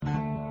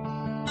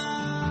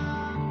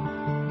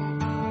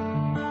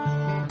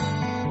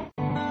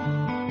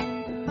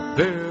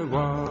There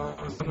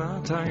was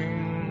a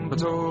time,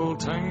 but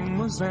old time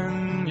was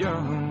then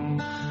young,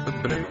 the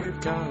brave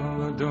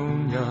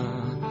Caledonia,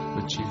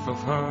 the chief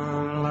of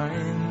her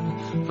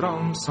line,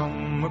 from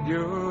some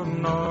obscure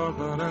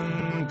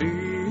northern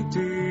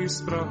deity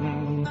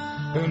sprung,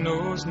 who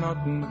knows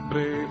not the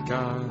brave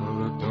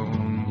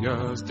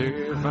Caledonia's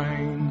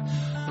divine.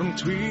 From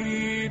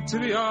Tweed to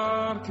the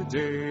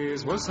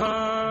Orcades was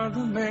her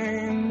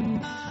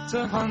domain,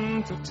 to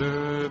hunt or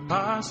to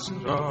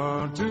pasture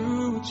or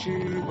to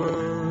achieve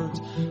word,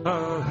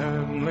 a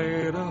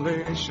heavenly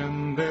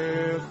relation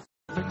there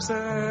fixed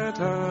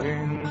her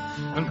in,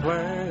 and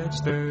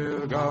pledged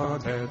their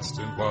godheads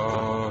to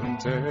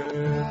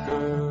warranted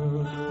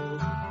good.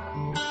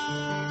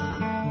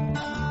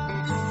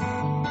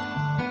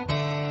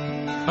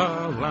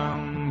 A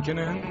lambkin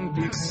in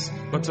peace,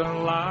 but a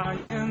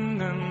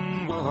lion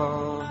in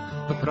war,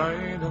 the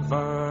pride of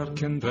our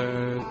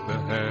kindred, the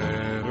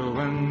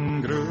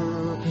heroine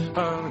grew.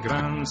 Her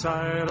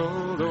grandsire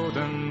old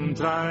Odin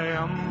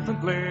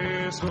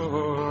triumphantly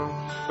swore,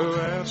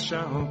 whoe'er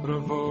shall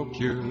provoke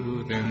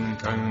you, the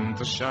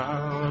encounter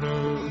shall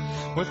rue.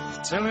 With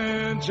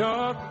tillage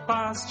or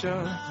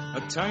pasture,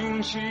 at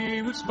times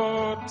she would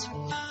sport,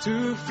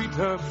 to feed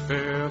her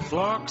fair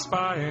flocks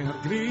by her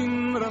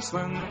green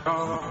rustling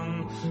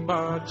corn,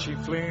 but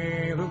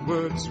chiefly the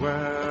woods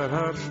were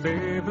her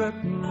favourite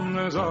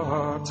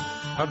resort,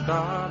 her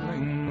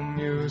darling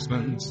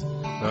amusement,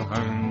 the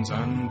hounds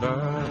and the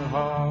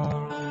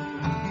horn.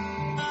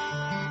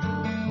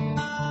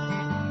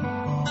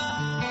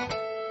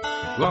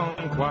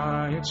 Long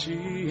quiet she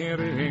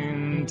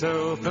reigned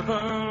till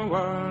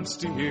thitherward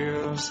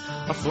steers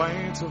a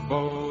flight of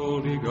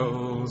bold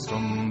eagles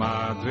from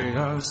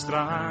Madria's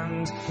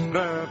strand,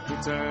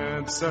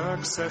 repeated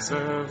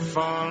successive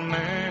for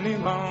many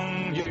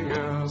long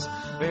years.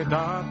 They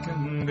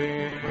darkened the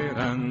air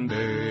and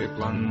they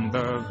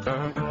plundered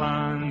the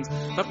land.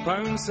 The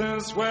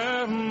pounces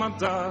were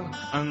murder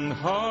and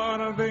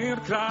horror their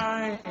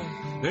cry.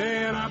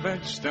 They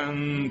ravaged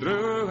and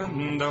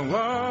ruined the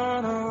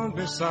world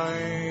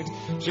beside.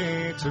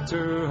 She took to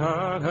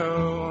her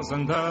hills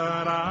and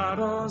her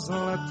arrows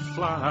let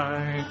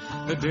fly.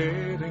 The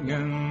daring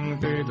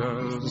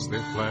invaders,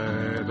 they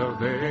fled or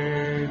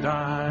they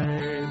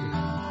died.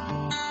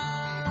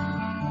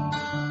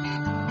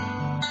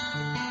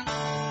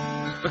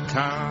 The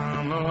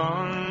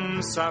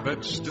Camelon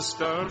savage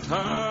disturbed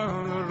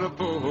her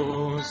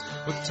repose,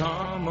 with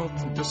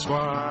tumult,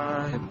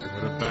 disquiet,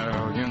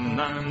 rebellion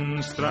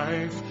and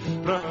strife,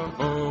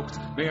 provoked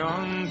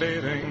beyond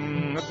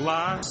bearing. At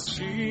last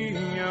she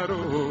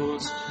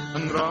arose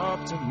and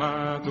robbed him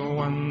at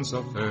once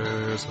of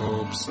his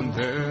hopes and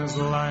his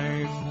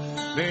life.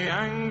 The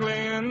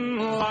Anglian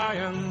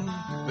lion,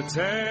 the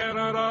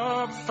terror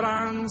of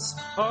France,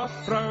 of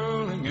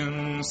prowling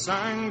and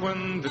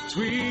sanguine, the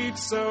Tweed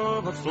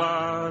silver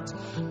flood,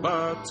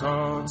 but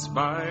taught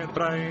by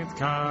bright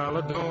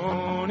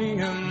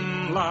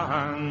Caledonian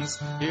lands,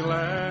 he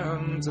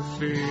learned to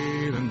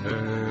feed in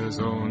his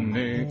own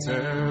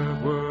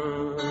native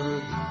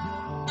wood.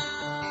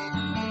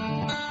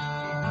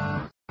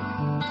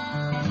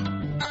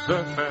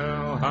 The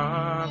fell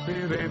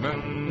happy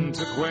raven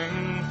took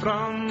wing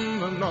from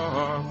the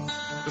north,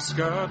 the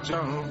scourge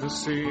of the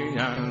sea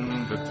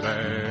and the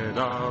dread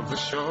of the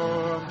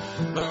shore.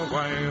 The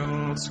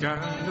wild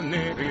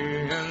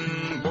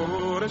Scandinavian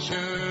bore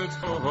issued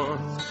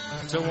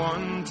forth to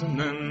wanton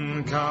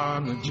and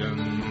carnage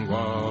and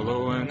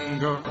wallow in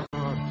gore.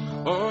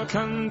 O'er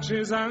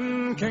countries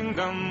and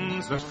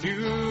kingdoms the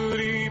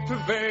fury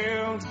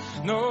prevailed.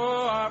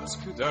 No arts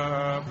could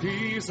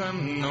appease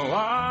them, no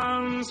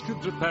arms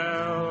could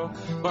repel.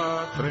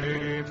 But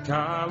brave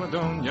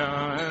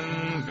Caledonia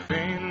in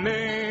vain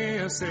they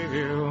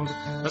assailed,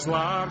 as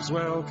large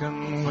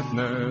welcome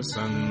witness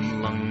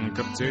and lung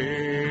of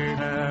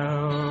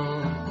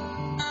tale.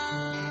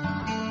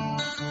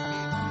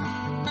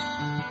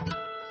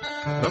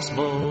 Thus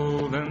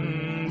bold,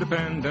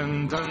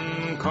 independent,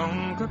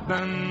 unconquered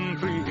and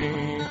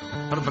free,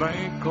 her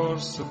bright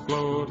course of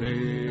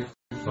glory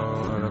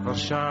forever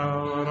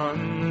shall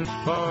run.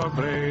 For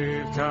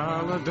brave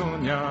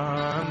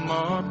Caledonia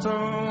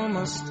immortal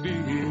must be.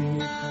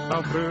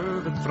 I'll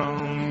prove it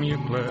from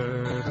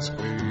Euclid as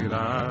clear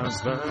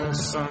as the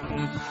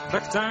sun.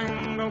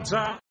 Rectangle,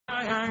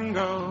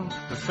 triangle,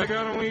 the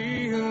figure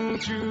we'll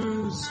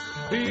choose.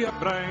 The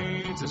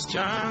upright is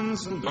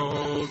chance and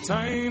old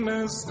time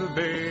is the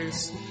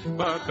base,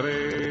 but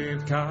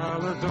brave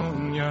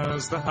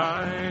Caledonia's the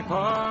high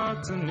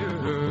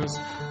hypotenuse.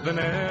 Then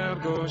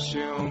ergo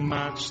she'll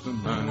match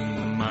them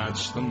and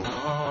match them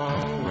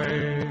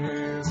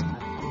always.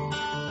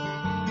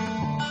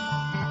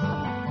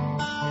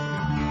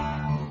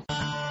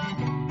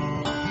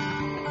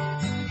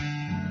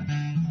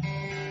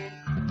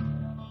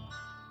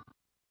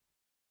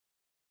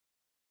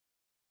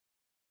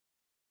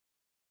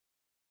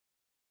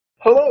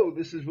 Hello,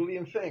 this is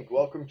William Fink.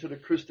 Welcome to the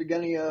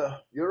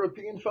Christogenea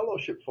European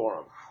Fellowship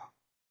Forum.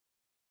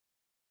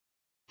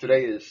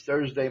 Today is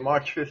Thursday,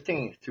 March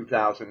 15th,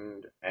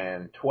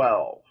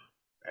 2012.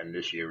 and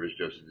this year is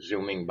just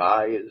zooming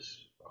by as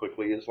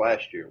quickly as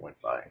last year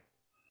went by.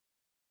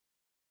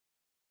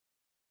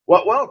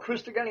 Well,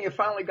 Christogenea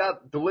finally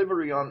got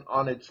delivery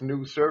on its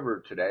new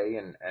server today,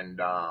 and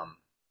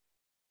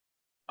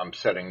I'm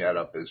setting that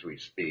up as we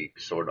speak,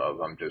 sort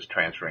of. I'm just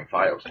transferring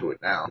files to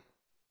it now.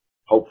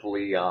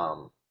 Hopefully,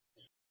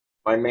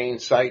 my main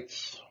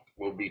sites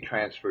will be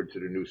transferred to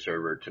the new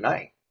server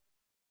tonight.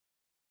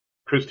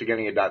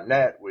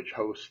 Christogenea.net, which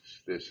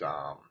hosts this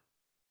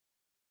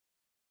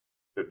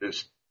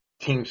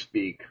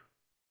TeamSpeak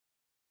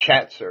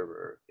chat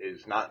server,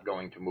 is not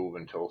going to move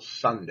until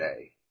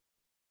Sunday.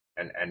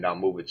 And I'll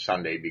move it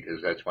Sunday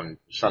because that's when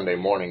Sunday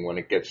morning when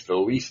it gets the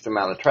least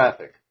amount of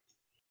traffic.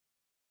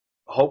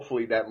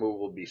 Hopefully that move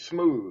will be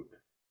smooth.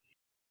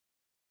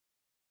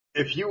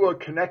 If you are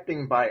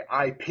connecting by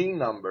IP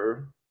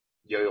number,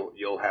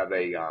 you'll have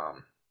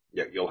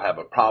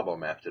a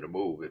problem after the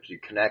move. If you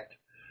connect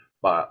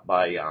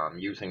by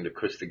using the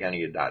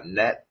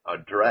Christogenea.net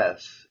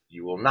address,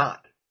 you will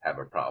not have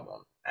a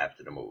problem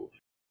after the move.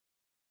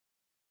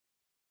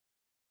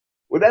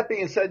 With that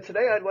being said,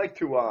 today I'd like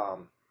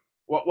to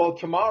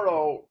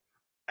tomorrow,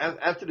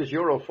 after this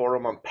Euro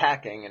Forum, I'm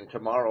packing, and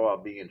tomorrow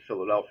I'll be in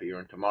Philadelphia,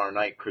 and tomorrow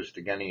night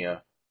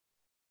Christogenea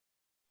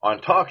on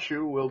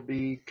TalkShoe will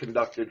be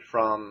conducted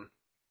from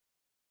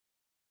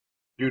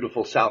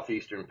beautiful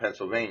southeastern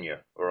Pennsylvania,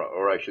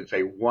 or I should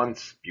say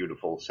once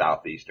beautiful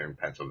southeastern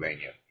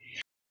Pennsylvania.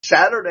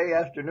 Saturday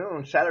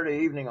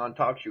evening on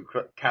TalkShoe,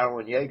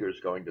 Carolyn Yeager is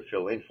going to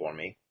fill in for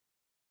me,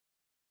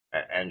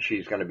 and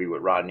she's going to be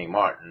with Rodney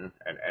Martin,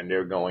 and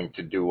they're going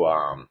to do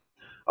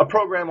a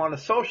program on the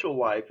social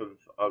life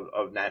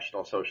of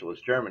National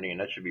Socialist Germany, and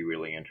that should be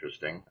really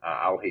interesting.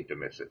 I'll hate to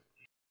miss it.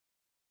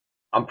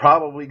 I'm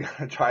probably going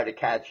to try to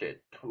catch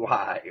it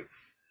live.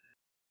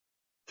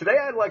 Today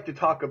I'd like to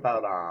talk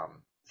about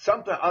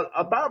something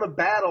about a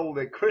battle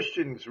that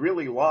Christians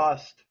really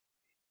lost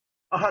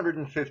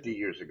 150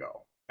 years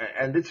ago.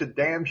 And it's a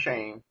damn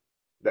shame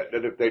that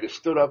if they'd have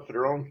stood up for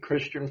their own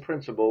Christian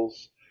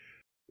principles,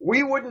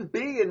 we wouldn't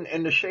be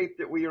in the shape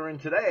that we are in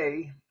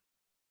today.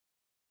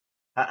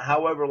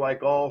 However,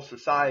 like all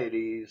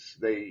societies,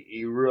 they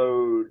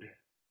erode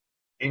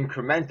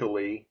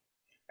incrementally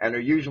and are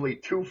usually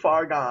too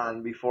far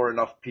gone before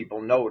enough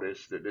people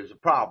notice that there's a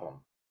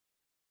problem.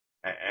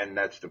 And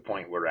that's the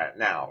point we're at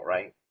now,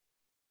 right?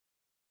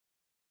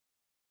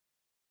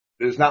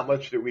 There's not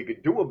much that we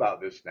could do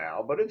about this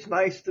now, but it's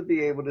nice to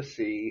be able to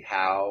see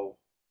how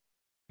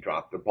we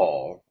dropped the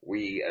ball.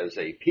 We as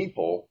a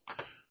people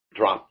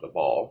dropped the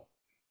ball.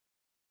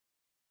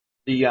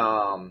 You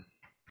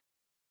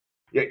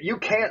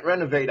can't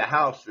renovate a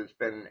house that's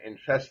been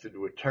infested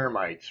with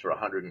termites for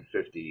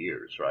 150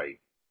 years, right?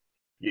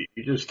 You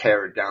just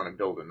tear it down and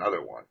build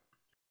another one.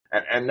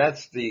 And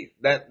that's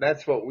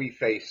what we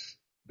face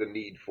the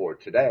need for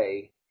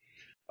today.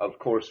 Of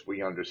course,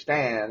 we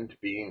understand,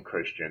 being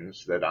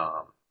Christians, that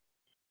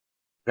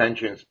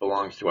vengeance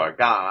belongs to our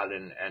God,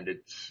 and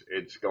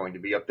it's going to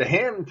be up to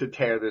Him to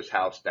tear this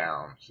house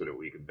down so that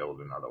we can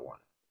build another one.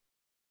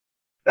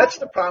 That's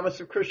the promise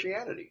of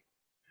Christianity.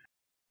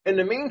 In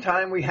the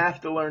meantime, we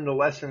have to learn the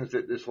lessons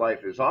that this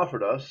life has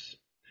offered us,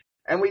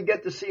 and we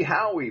get to see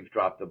how we've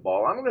dropped the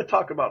ball. I'm going to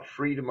talk about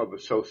freedom of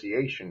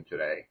association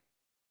today.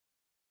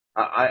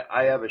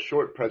 I have a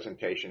short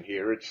presentation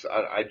here.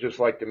 I'd just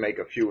like to make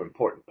a few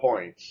important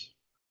points.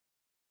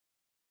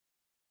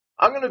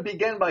 I'm going to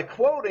begin by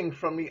quoting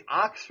from the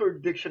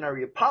Oxford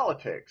Dictionary of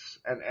Politics,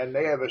 and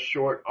they have a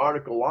short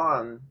article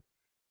on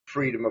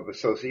freedom of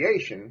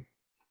association.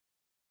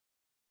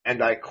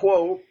 And I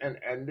quote,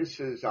 and this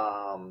is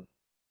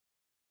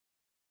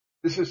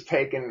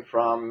taken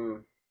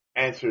from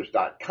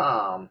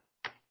Answers.com,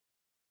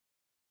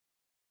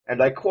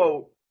 and I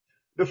quote,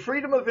 "The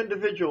freedom of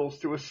individuals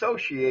to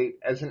associate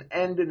as an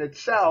end in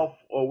itself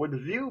or with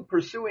view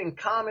pursuing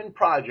common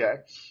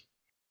projects,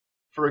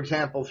 for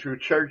example, through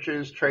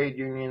churches, trade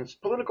unions,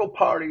 political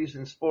parties,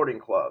 and sporting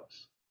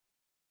clubs.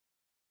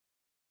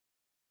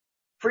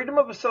 Freedom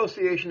of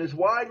association is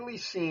widely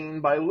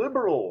seen by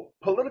liberal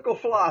political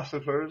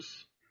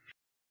philosophers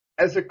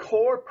as a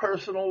core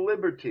personal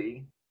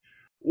liberty,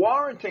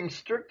 warranting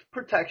strict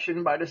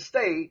protection by the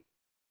state,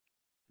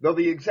 though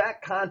the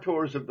exact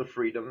contours of the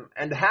freedom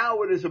and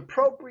how it is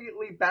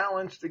appropriately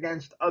balanced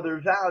against other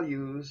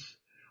values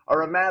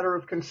are a matter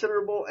of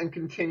considerable and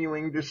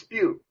continuing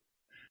dispute."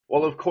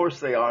 Well, of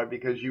course they are,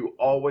 because you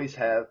always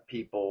have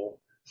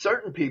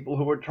certain people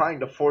who are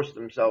trying to force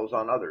themselves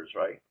on others,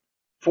 right?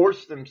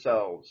 Force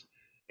themselves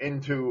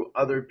into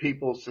other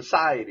people's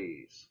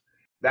societies.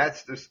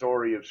 That's the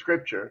story of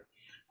Scripture.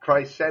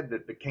 Christ said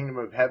that the kingdom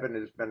of heaven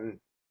has been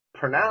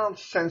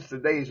pronounced since the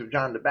days of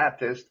John the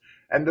Baptist,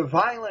 and the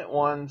violent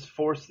ones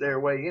force their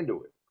way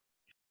into it.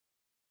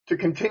 To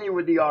continue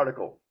with the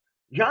article,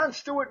 John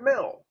Stuart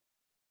Mill,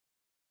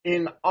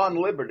 in On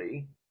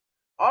Liberty,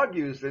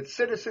 argues that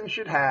citizens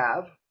should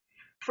have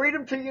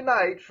freedom to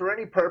unite for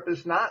any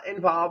purpose not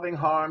involving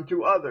harm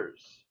to others,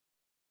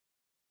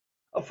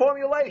 a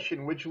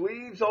formulation which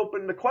leaves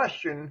open the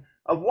question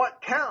of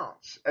what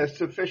counts as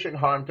sufficient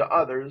harm to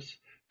others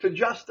to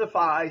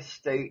justify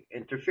state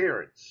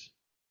interference.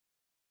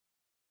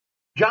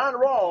 John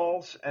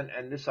Rawls,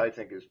 and this I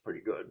think is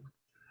pretty good,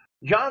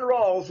 John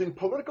Rawls in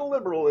Political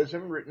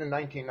Liberalism, written in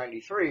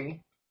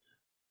 1993,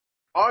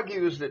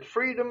 argues that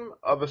freedom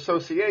of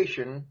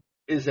association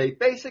is a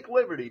basic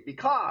liberty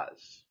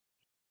because,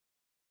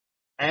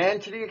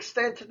 and to the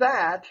extent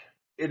that,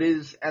 it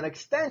is an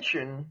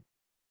extension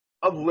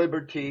of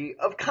liberty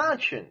of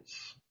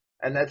conscience.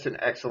 And that's an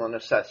excellent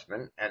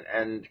assessment.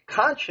 And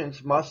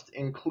conscience must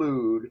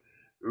include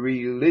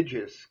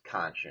religious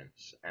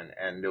conscience.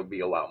 And there'll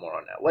be a lot more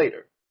on that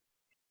later.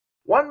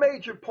 One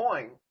major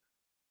point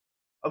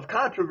of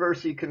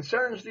controversy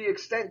concerns the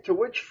extent to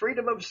which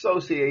freedom of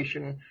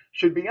association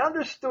should be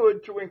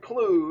understood to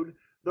include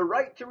the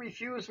right to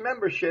refuse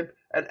membership,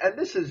 and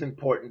this is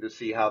important to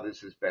see how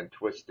this has been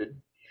twisted,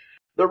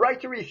 the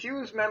right to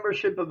refuse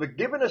membership of a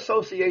given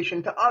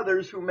association to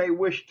others who may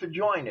wish to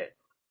join it.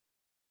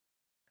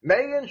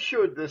 May and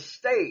should the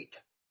state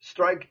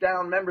strike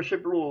down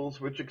membership rules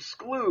which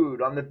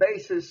exclude on the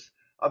basis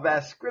of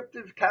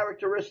ascriptive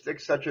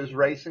characteristics such as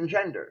race and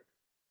gender?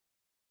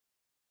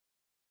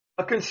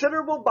 A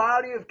considerable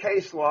body of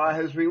case law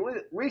has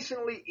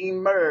recently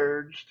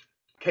emerged,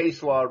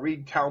 case law,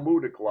 read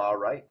Talmudic law,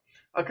 right?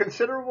 A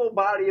considerable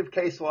body of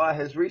case law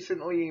has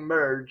recently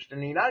emerged in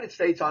the United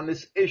States on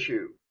this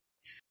issue.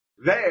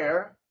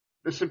 There,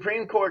 the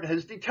Supreme Court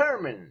has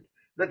determined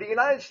that the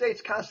United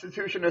States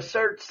Constitution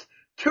asserts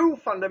two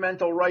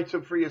fundamental rights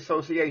of free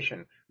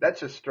association.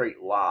 That's a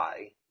straight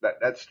lie.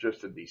 That's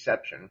just a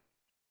deception.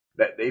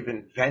 That they've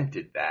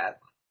invented that.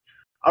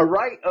 A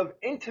right of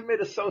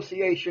intimate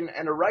association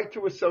and a right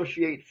to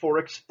associate for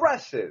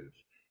expressive,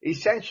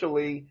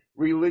 essentially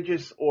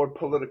religious or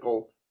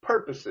political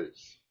purposes.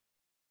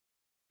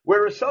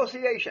 Where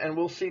association, and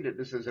we'll see that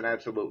this is an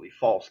absolutely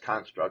false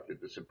construct that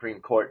the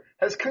Supreme Court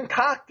has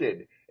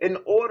concocted in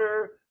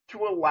order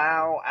to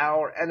allow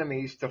our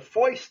enemies to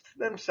foist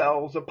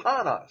themselves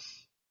upon us.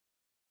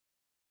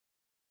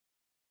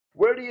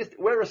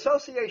 Where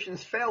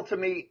associations fail to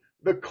meet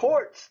the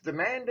court's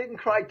demanding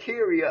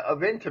criteria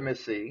of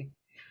intimacy,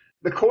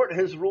 the court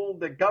has ruled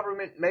that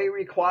government may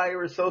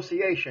require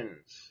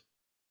associations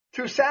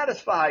to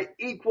satisfy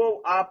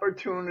equal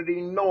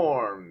opportunity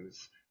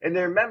norms in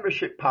their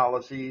membership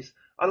policies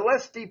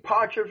unless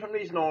departure from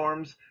these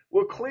norms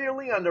will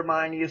clearly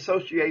undermine the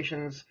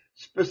association's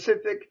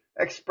specific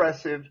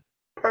expressive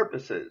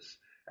purposes.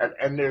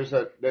 And there's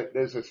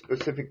a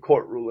specific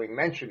court ruling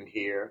mentioned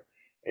here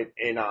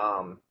in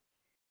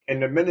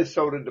the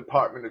Minnesota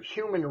Department of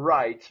Human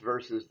Rights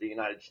versus the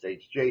United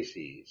States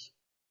Jaycees.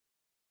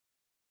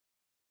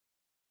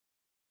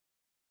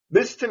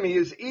 This to me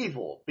is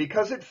evil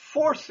because it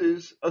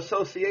forces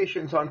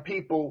associations on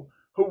people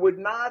who would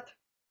not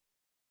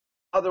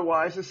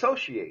otherwise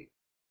associate.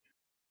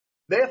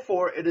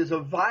 Therefore, it is a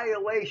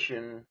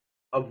violation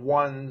of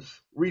one's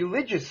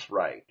religious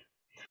right.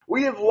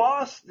 We have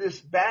lost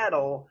this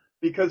battle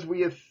because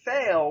we have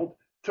failed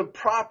to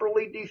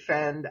properly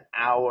defend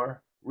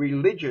our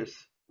religious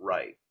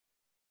right.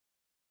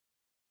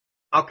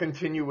 I'll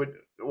continue with,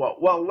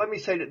 well, let me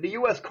say that the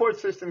U.S.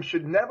 court system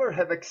should never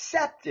have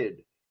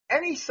accepted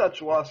any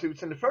such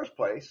lawsuits in the first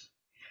place,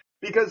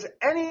 because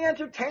any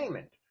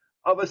entertainment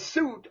of a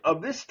suit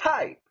of this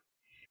type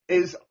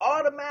is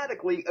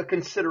automatically a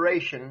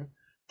consideration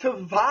to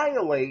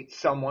violate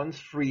someone's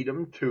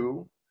freedom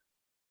to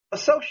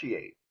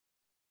associate,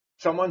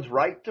 someone's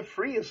right to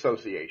free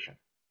association.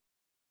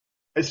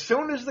 As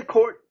soon as the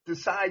court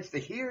decides to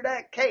hear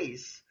that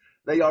case,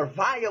 they are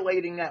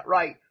violating that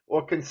right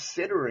or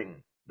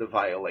considering the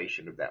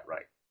violation of that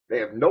right. They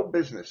have no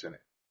business in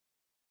it.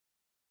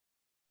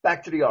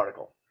 Back to the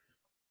article.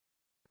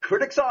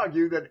 Critics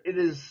argue that it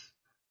is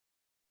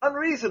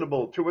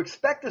unreasonable to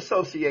expect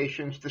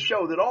associations to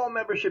show that all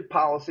membership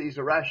policies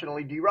are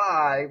rationally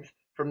derived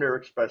from their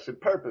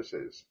expressive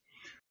purposes.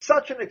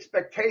 Such an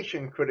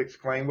expectation, critics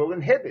claim, will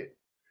inhibit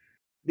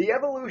the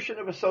evolution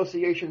of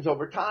associations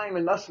over time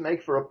and thus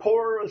make for a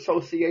poorer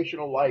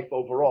associational life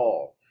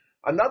overall.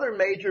 Another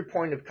major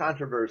point of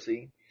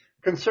controversy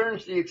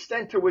concerns the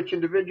extent to which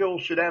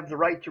individuals should have the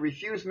right to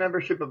refuse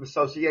membership of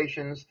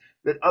associations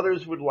that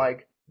others would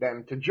like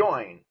them to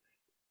join.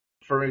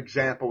 For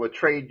example, a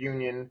trade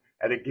union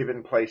at a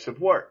given place of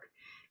work.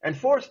 And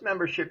forced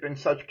membership in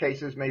such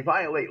cases may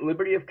violate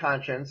liberty of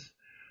conscience,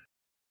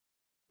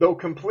 though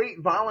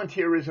complete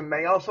volunteerism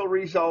may also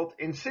result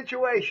in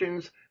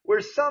situations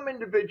where some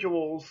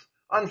individuals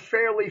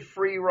unfairly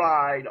free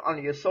ride on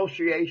the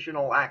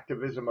associational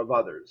activism of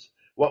others.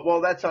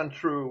 Well, that's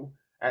untrue,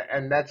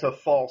 and that's a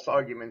false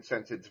argument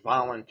since it's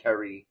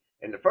voluntary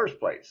in the first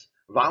place.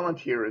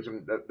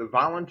 Volunteerism, the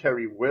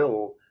voluntary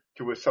will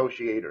to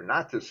associate or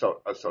not to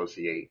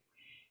associate,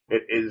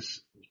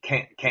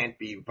 can't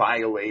be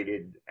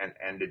violated,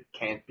 and it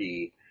can't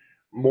be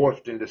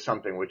morphed into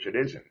something which it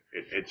isn't.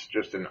 It's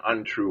just an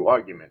untrue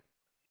argument.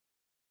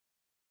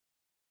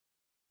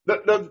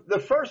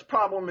 The first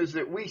problem is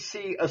that we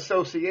see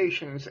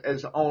associations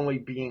as only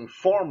being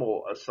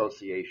formal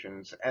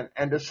associations,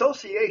 and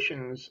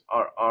associations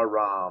are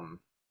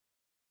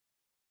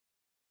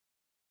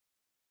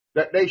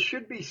that they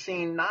should be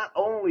seen not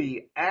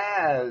only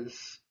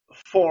as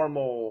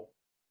formal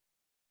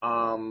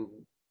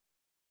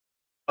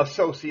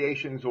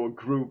associations or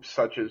groups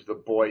such as the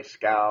Boy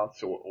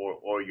Scouts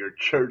or your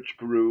church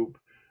group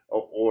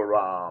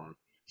or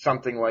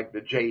something like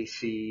the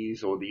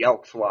JCs or the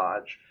Elks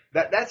Lodge.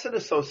 That's an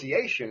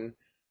association.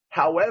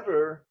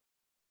 However,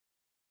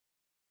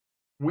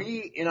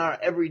 we in our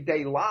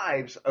everyday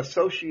lives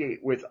associate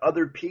with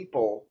other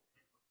people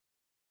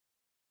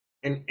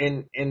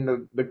in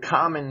the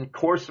common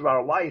course of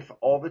our life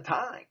all the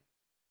time.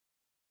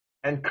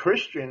 And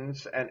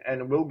Christians,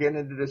 and we'll get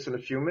into this in a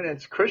few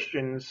minutes,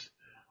 Christians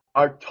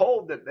are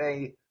told that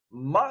they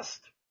must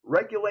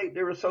regulate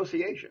their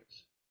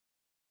associations.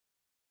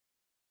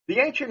 The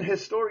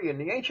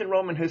ancient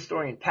Roman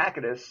historian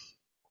Tacitus,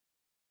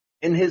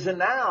 in his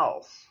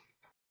Annals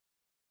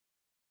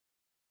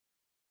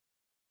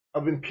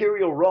of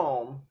Imperial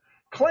Rome,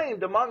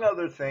 claimed, among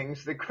other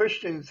things, that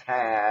Christians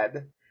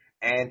had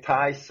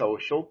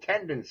antisocial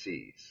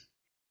tendencies.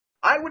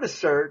 I would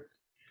assert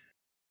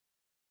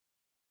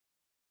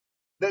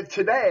that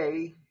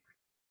today,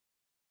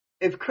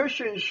 if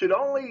Christians would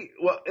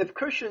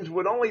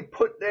only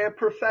put their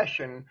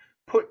profession,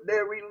 put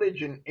their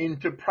religion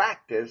into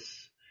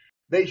practice,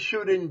 they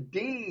should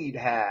indeed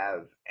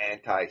have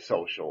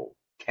antisocial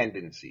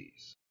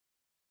tendencies.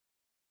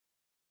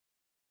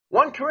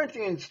 1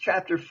 Corinthians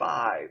chapter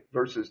 5,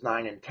 verses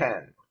 9 and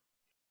 10.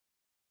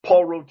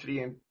 Paul wrote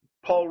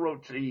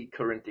to the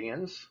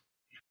Corinthians,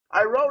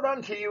 I wrote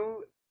unto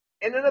you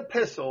in an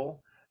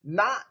epistle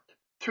not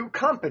to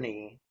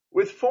company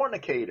with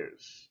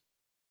fornicators,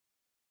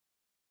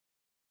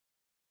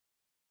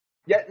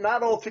 yet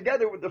not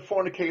altogether with the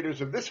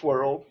fornicators of this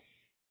world,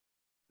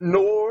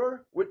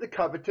 nor with the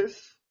covetous,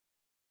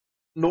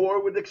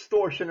 nor with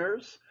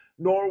extortioners,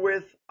 nor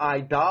with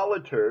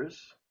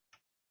idolaters,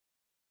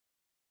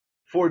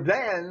 for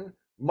then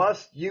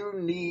must you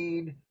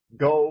need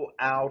go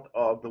out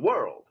of the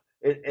world.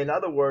 In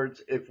other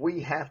words, if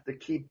we have to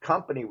keep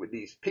company with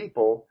these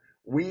people,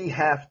 we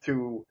have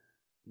to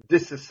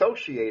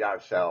disassociate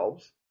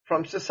ourselves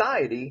from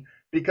society,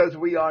 because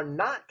we are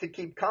not to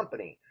keep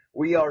company.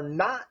 We are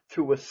not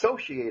to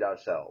associate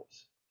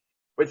ourselves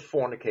with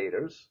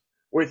fornicators,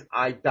 with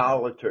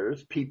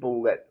idolaters,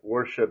 people that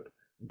worship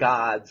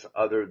gods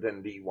other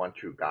than the one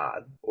true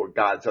God, or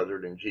gods other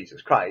than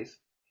Jesus Christ.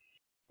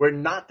 We're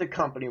not to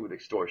company with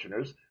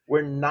extortioners.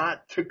 We're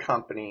not to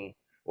company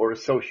or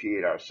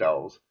associate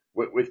ourselves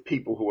with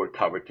people who are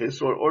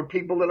covetous or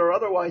people that are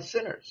otherwise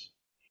sinners.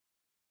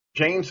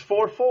 James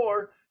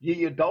 4:4,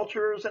 ye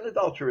adulterers and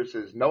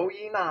adulteresses, know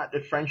ye not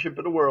that friendship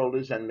of the world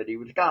is enmity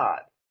with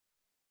God?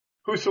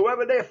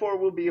 Whosoever therefore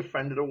will be a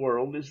friend of the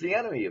world is the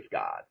enemy of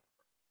God.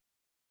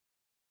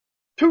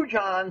 2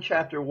 John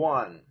chapter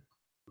 1,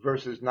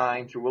 verses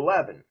 9 through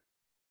 11.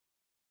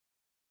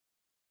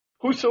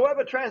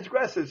 Whosoever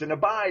transgresses and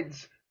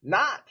abides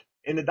not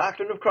in the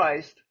doctrine of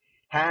Christ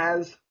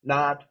has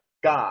not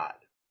God.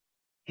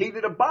 He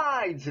that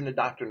abides in the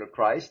doctrine of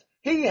Christ,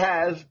 he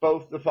has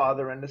both the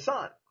Father and the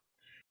Son.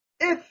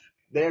 If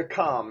there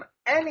come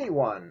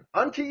anyone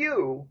unto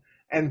you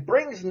and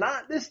brings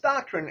not this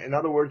doctrine, in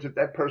other words, if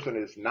that person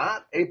is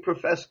not a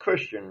professed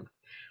Christian,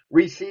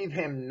 receive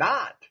him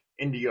not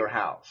into your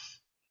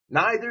house,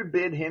 neither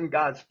bid him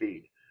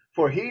Godspeed.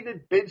 For he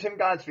that bids him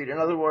Godspeed, in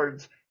other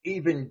words,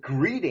 even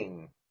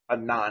greeting a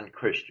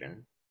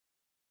non-Christian,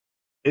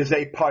 is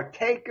a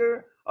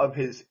partaker of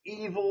his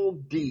evil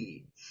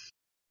deeds.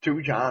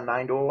 2 John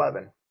 9 to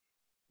 11.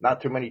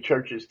 Not too many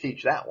churches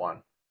teach that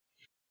one.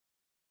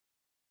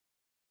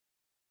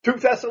 2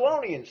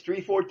 Thessalonians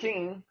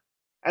 3:14.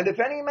 And if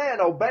any man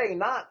obey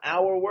not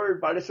our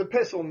word by this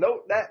epistle,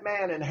 note that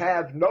man and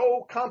have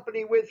no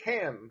company with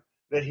him,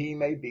 that he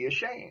may be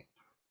ashamed.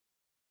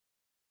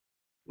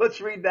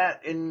 Let's read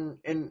that in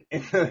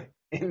the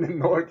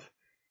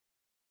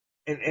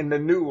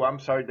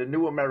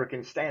New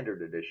American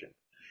Standard Edition.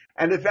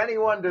 And if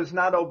anyone does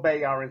not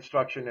obey our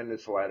instruction in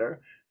this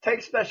letter,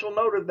 take special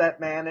note of that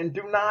man and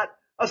do not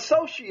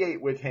associate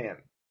with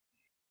him.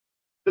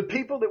 The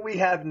people that we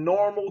have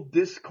normal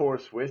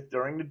discourse with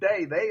during the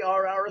day, they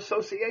are our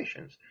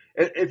associations.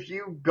 If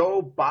you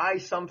go buy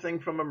something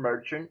from a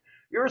merchant,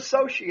 you're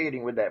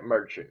associating with that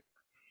merchant.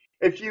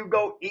 If you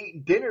go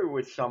eat dinner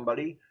with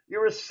somebody,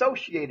 you're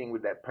associating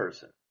with that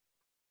person.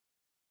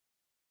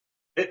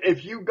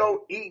 If you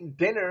go eat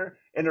dinner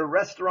in a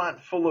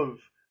restaurant full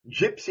of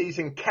gypsies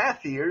and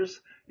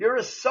Kaffirs, you're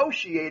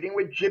associating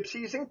with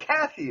gypsies and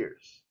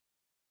Kaffirs.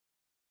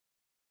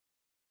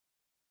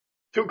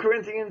 2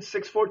 Corinthians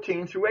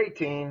 6:14 through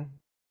 18.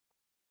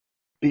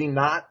 Be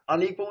not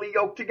unequally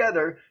yoked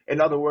together.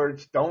 In other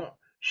words, don't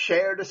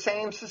share the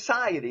same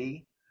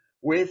society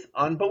with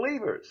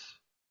unbelievers.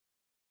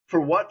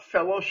 For what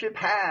fellowship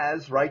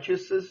has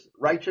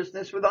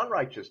righteousness with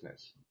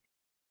unrighteousness?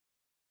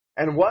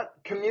 And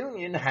what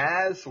communion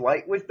has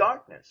light with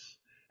darkness?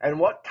 And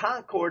what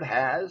concord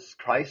has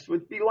Christ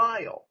with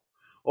Belial?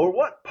 Or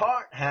what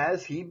part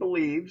has he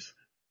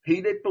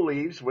that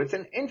believes with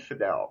an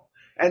infidel?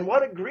 And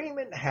what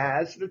agreement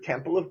has the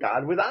temple of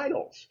God with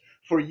idols?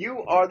 For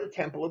you are the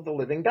temple of the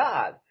living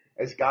God.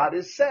 As God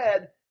has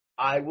said,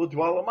 I will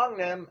dwell among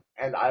them,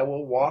 and I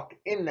will walk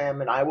in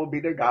them, and I will be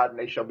their God, and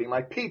they shall be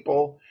my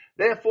people.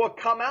 Therefore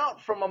come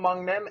out from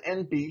among them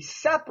and be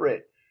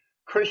separate.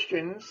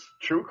 Christians,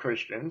 true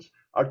Christians,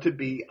 are to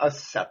be a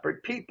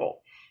separate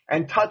people.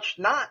 And touch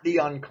not the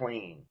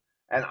unclean,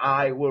 and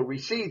I will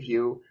receive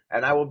you,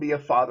 and I will be a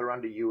father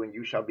unto you, and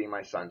you shall be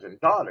my sons and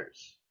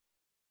daughters.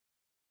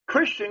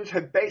 Christians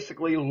have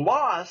basically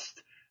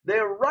lost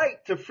their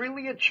right to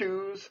freely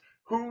choose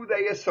who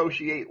they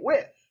associate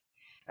with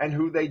and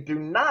who they do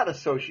not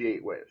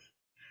associate with.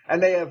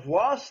 And they have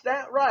lost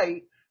that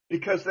right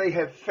because they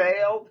have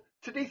failed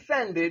to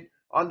defend it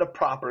on the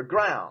proper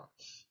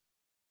grounds.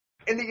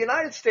 In the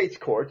United States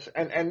courts,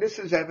 and this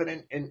is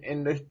evident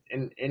in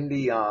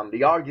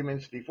the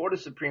arguments before the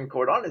Supreme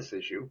Court on this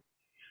issue,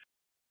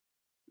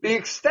 the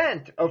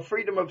extent of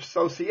freedom of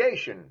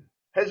association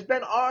has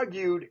been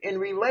argued in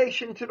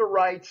relation to the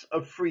rights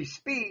of free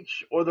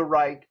speech or the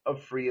right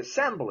of free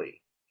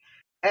assembly.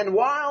 And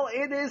while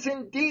it is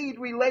indeed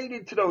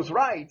related to those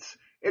rights,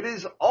 it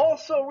is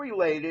also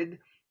related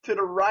to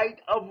the right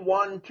of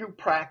one to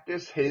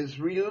practice his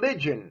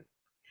religion.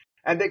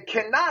 And it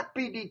cannot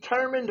be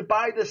determined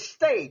by the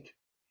state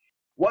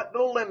what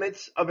the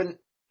limits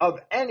of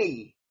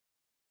any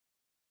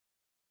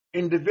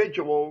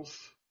individual's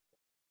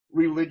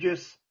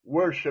religious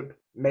worship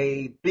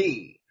may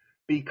be,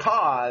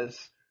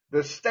 because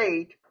the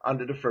state,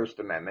 under the First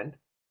Amendment,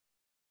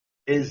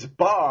 is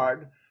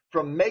barred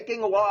from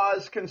making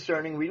laws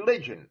concerning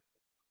religion.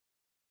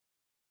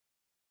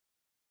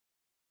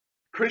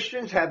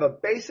 Christians have a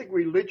basic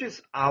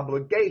religious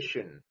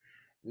obligation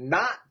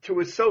not to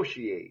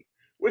associate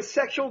with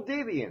sexual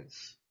deviance,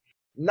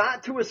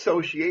 not to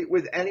associate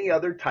with any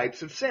other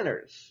types of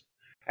sinners,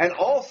 and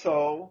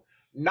also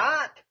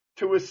not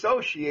to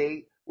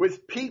associate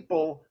with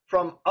people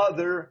from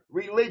other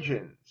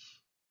religions.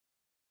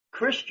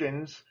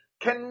 Christians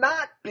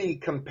cannot be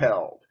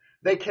compelled.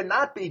 They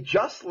cannot be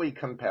justly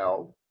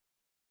compelled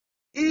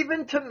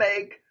even to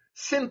make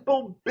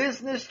simple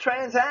business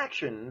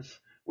transactions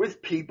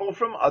with people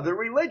from other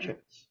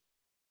religions.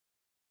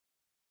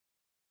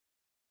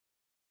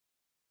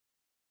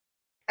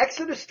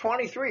 Exodus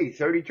 23,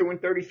 32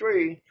 and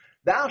 33,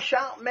 thou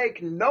shalt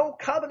make no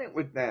covenant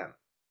with them,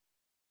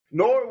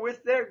 nor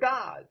with their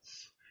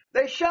gods.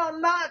 They shall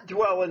not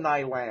dwell in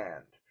thy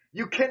land.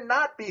 You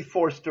cannot be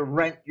forced to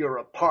rent your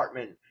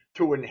apartment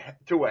to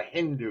a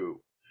Hindu.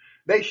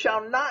 They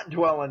shall not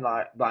dwell in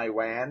thy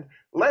land,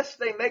 lest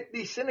they make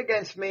thee sin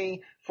against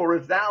me, for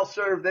if thou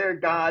serve their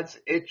gods,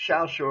 it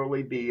shall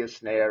surely be a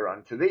snare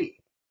unto thee.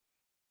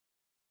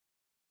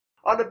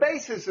 On the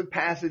basis of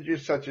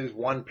passages such as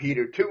 1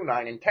 Peter 2,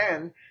 9 and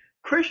 10,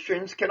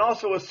 Christians can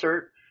also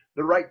assert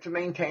the right to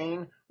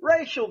maintain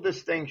racial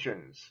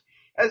distinctions,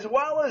 as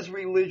well as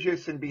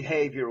religious and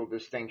behavioral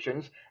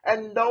distinctions,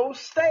 and no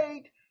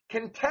state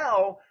can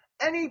tell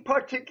any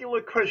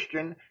particular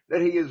Christian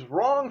that he is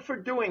wrong for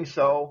doing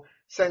so,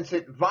 since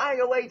it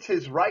violates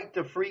his right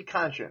to free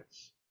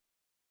conscience.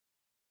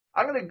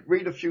 I'm going to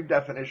read a few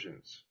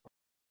definitions.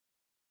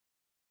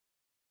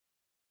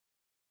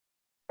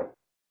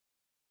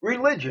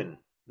 Religion.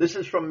 This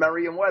is from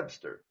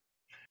Merriam-Webster.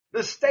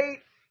 The state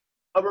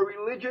of a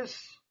religious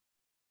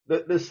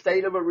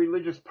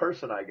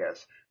person, I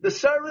guess. The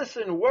service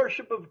and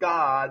worship of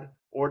God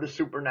or the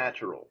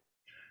supernatural.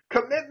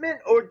 Commitment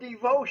or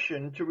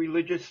devotion to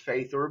religious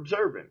faith or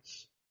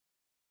observance.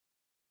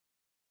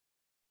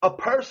 A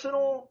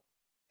personal,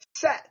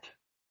 set,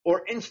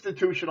 or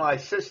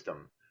institutionalized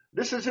system.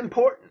 This is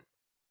important.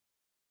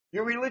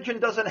 Your religion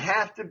doesn't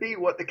have to be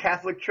what the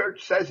Catholic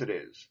Church says it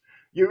is.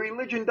 Your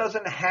religion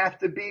doesn't have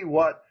to be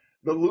what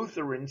the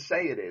Lutherans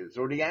say it is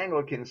or the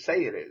Anglicans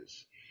say it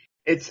is.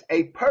 It's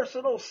a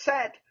personal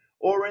set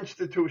or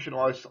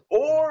institutionalized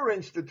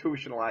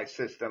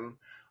system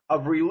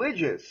of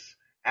religious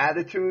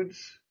attitudes,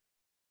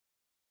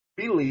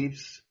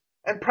 beliefs,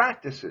 and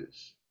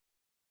practices.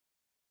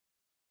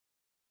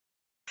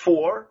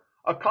 4,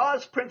 a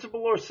cause,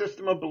 principle, or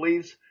system of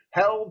beliefs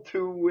held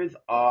to with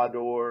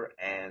ardor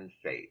and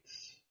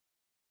faiths.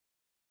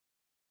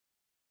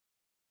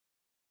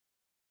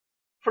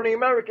 For the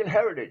American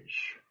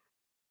Heritage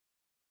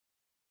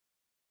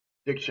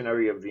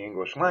Dictionary of the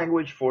English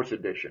Language, 4th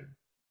edition.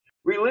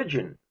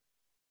 Religion.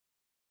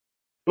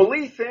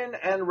 Belief in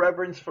and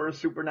reverence for a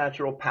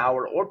supernatural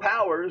power or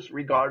powers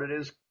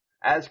regarded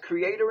as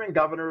creator and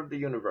governor of the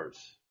universe.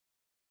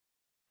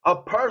 A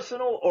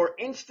personal or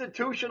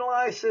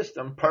institutionalized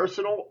system,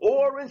 personal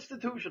or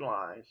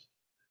institutionalized.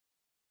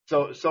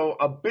 So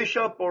a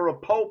bishop or a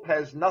pope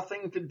has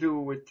nothing to do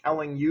with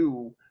telling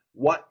you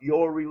what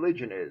your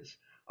religion is.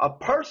 A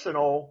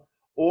personal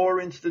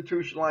or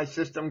institutionalized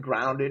system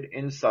grounded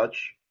in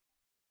such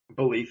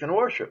belief and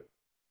worship.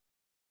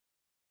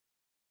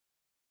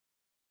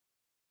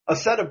 A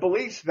set of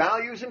beliefs,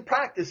 values, and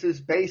practices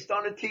based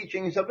on the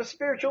teachings of a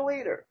spiritual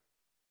leader.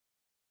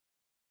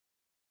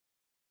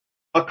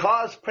 a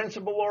cause,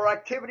 principle, or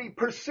activity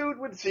pursued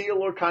with zeal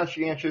or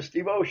conscientious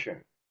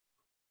devotion.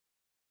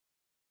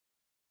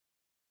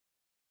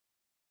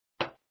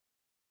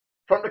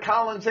 From the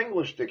Collins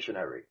English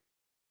Dictionary,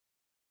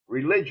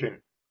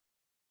 religion.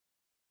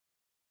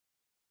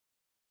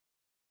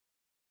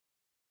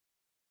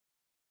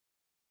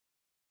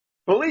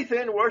 Belief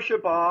in,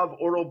 worship of,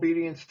 or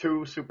obedience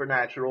to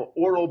supernatural,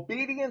 or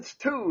obedience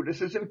to,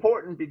 this is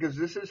important because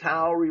this is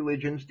how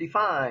religion's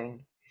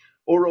defined,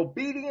 or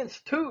obedience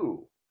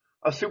to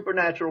a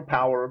supernatural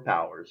power or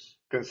powers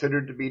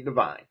considered to be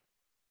divine.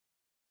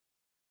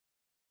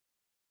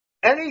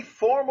 Any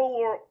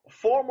formal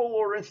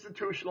or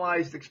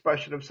institutionalized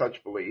expression of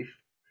such belief,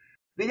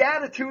 the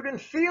attitude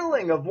and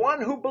feeling of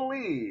one who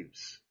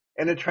believes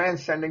in a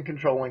transcendent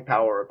controlling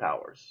power or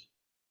powers.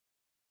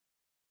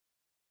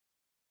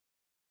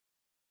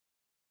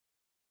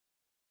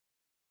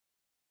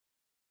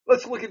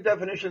 Let's look at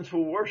definitions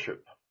for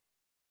worship.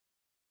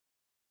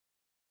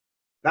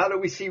 Now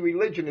that we see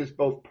religion is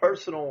both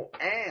personal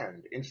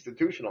and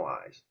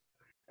institutionalized,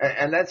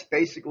 and that's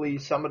basically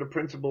some of the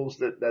principles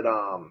that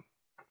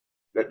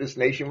this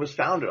nation was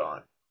founded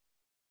on.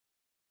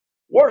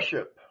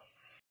 Worship.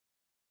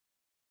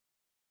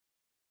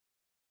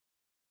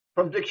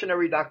 From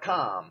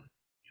dictionary.com,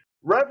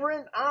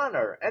 reverent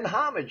honor and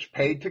homage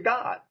paid to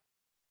God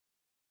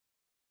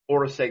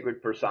or a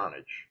sacred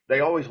personage. They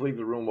always leave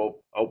the room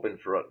open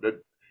for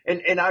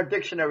in our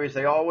dictionaries.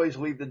 They always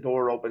leave the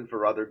door open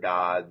for other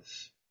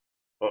gods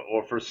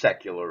or for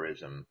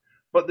secularism,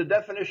 but the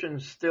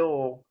definitions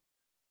still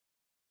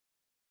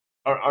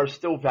are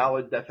still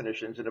valid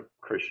definitions in a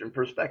Christian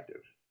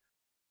perspective.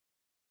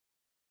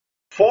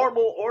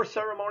 Formal or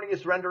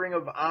ceremonious rendering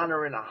of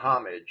honor and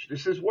homage.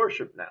 This is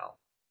worship now.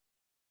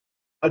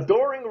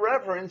 Adoring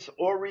reverence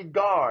or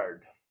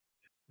regard.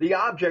 The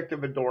object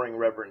of adoring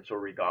reverence or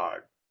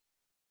regard.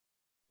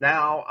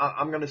 Now,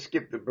 I'm going to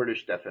skip the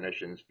British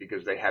definitions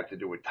because they have to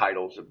do with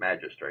titles of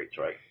magistrates,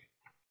 right?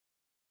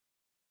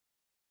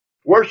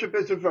 Worship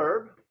is a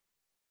verb.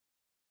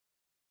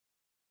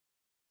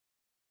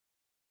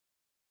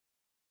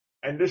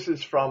 And this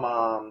is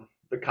from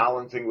the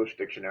Collins English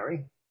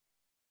Dictionary.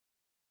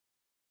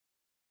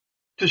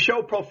 To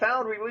show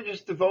profound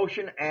religious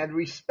devotion and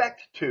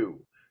respect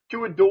to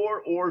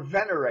adore or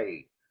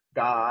venerate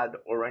God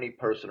or any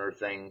person or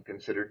thing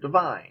considered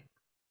divine.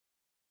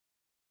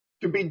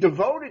 To be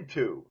devoted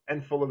to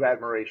and full of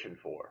admiration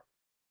for.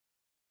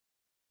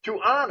 To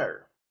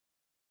honor.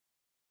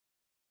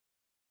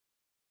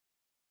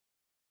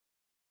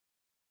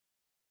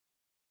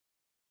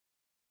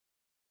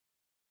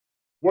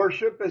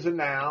 Worship is a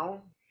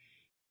noun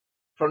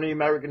from the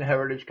American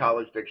Heritage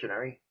College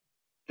Dictionary.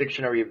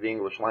 Dictionary of the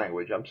English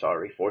Language,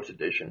 4th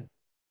edition.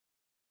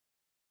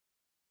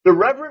 The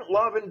reverent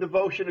love and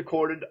devotion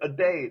accorded a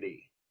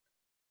deity.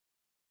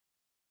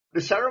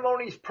 The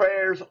ceremonies,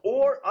 prayers,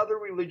 or other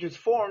religious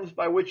forms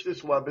by which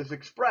this love is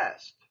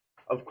expressed.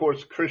 Of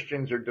course,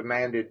 Christians are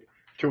demanded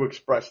to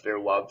express their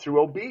love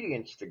through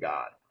obedience to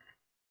God.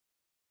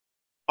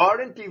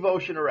 Ardent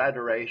devotion or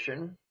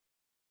adoration,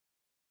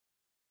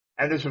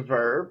 and as a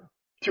verb,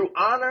 to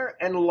honor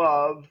and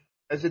love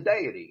as a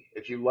deity.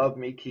 If you love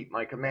me, keep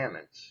my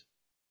commandments.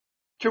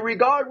 To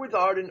regard with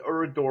ardent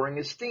or adoring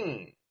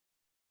esteem.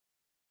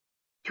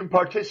 To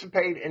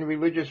participate in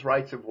religious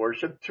rites of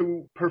worship,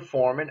 to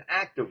perform an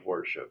act of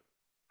worship.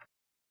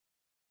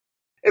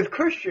 If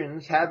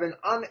Christians have an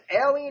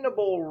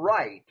unalienable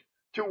right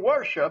to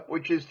worship,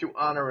 which is to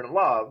honor and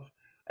love,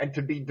 and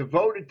to be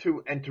devoted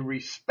to and to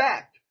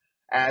respect,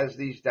 as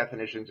these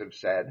definitions have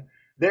said,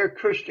 their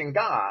Christian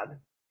God,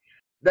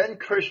 then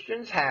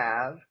Christians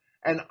have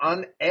an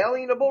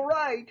unalienable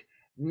right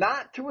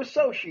not to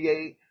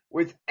associate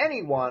with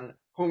anyone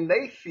whom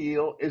they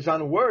feel is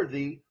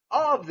unworthy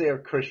of their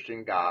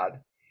Christian God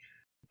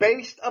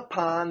based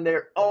upon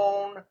their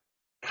own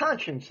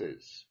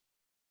consciences.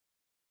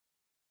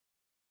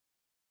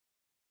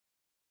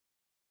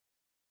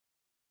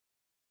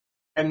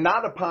 And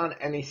not upon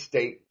any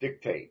state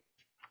dictate.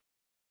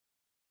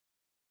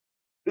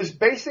 This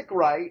basic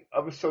right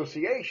of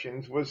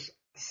associations was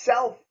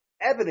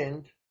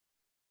self-evident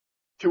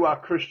to our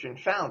Christian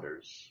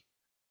founders.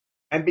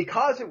 And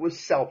because it was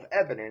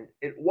self-evident,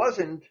 it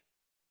wasn't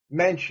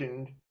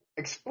mentioned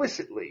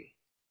explicitly.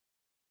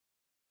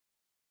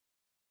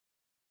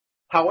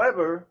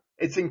 However,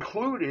 it's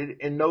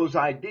included in those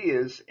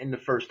ideas in the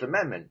First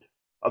Amendment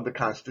of the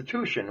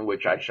Constitution,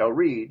 which I shall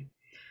read.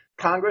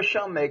 Congress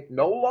shall make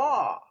no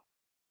law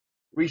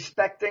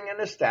respecting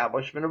an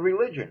establishment of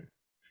religion.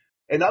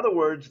 In other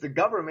words, the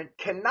government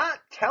cannot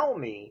tell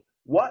me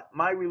what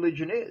my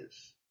religion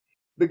is.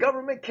 The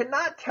government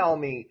cannot tell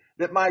me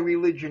that my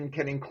religion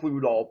can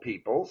include all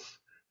peoples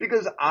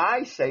because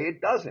I say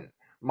it doesn't.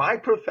 My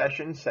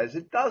profession says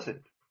it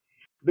doesn't.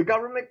 The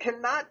government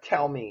cannot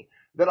tell me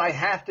that I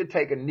have to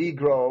take a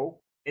Negro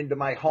into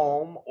my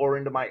home or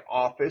into my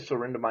office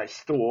or into my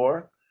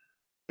store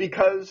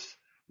because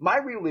my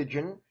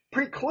religion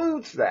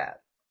precludes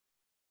that.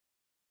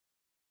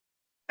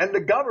 And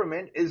the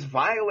government is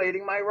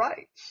violating my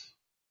rights.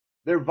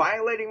 They're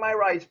violating my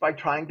rights by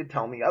trying to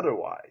tell me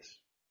otherwise.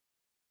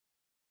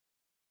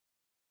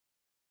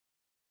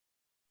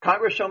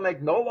 Congress shall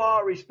make no law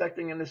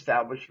respecting an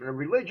establishment of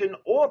religion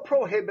or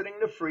prohibiting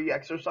the free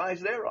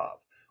exercise thereof,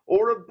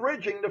 or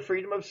abridging the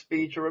freedom of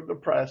speech or of the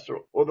press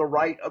or the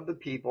right of the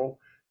people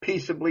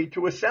peaceably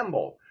to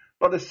assemble.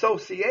 But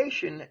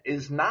association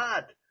is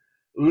not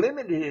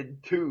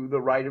limited to the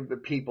right of the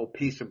people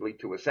peaceably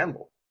to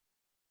assemble,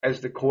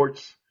 as the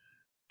courts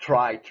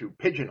try to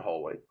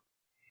pigeonhole it,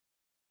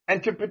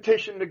 and to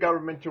petition the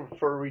government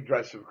for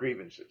redress of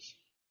grievances.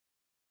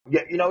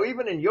 Yet,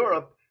 even in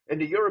Europe, in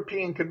the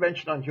European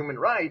Convention on Human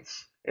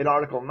Rights, in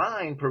Article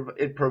 9,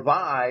 it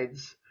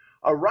provides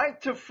a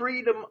right to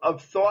freedom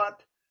of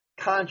thought,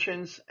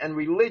 conscience, and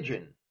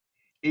religion,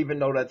 even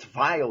though that's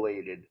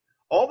violated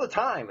all the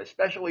time,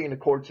 especially in the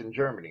courts in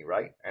Germany,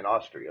 right, and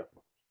Austria,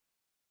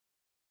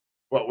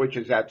 well, which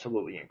is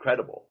absolutely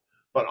incredible.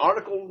 But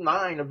Article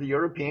 9 of the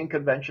European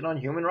Convention on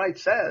Human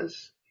Rights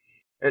says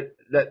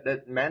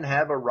that men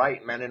have a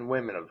right, men and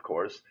women, of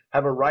course,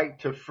 have a right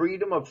to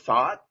freedom of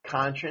thought,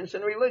 conscience,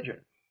 and religion.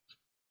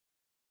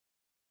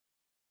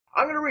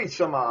 I'm going to read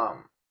some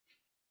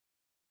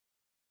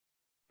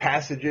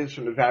passages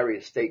from the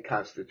various state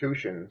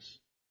constitutions.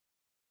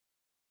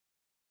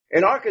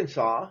 In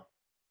Arkansas,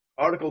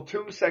 Article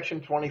 2,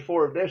 Section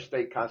 24 of their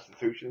state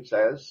constitution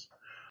says,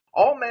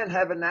 all men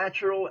have a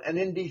natural and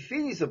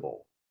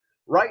indefeasible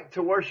right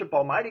to worship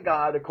Almighty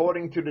God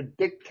according to the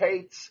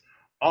dictates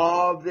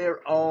of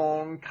their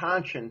own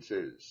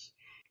consciences.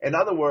 In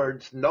other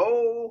words,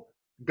 no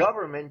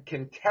government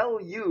can tell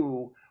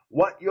you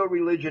what your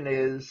religion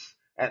is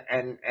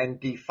and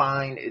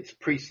define its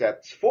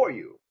precepts for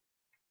you.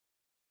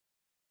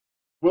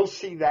 We'll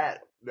see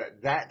that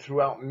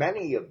throughout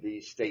many of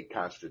these state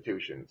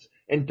constitutions.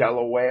 In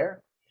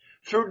Delaware,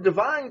 through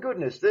divine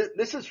goodness,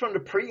 this is from the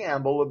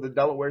preamble of the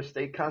Delaware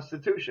State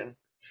Constitution.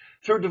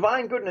 Through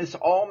divine goodness,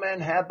 all men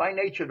have by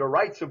nature the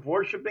rights of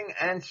worshiping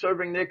and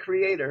serving their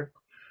Creator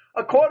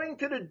according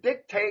to the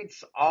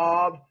dictates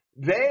of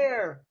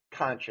their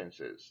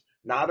consciences,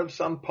 not of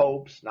some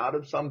popes, not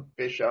of some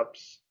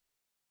bishops,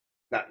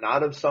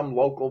 not of some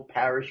local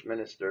parish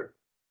minister.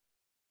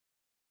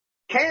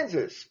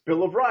 Kansas,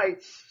 Bill of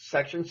Rights,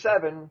 Section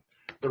 7,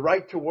 the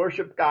right to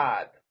worship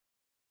God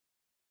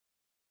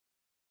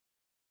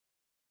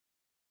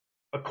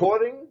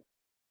according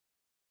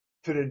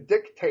to the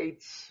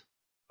dictates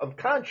of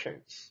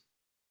conscience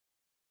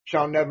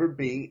shall never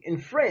be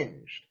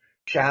infringed.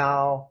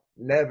 Shall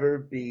never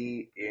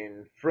be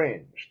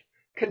infringed.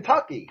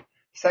 Kentucky,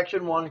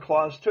 Section 1,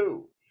 Clause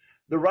 2,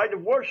 the right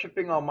of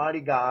worshiping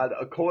Almighty God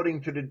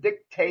according to the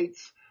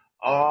dictates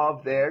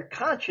of their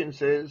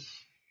consciences.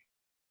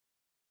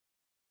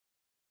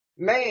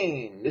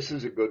 Maine, this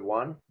is a good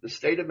one, the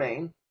state of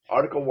Maine,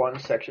 Article 1,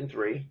 Section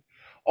 3,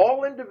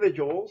 all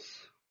individuals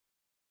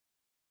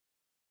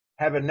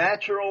have a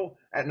natural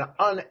and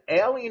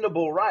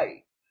unalienable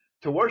right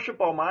to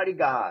worship Almighty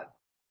God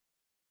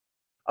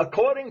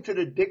according to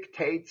the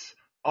dictates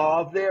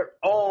of their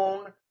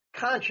own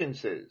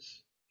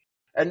consciences.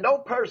 And no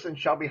person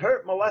shall be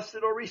hurt,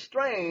 molested, or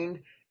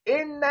restrained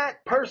in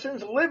that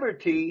person's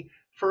liberty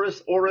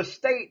or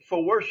estate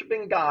for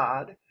worshiping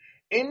God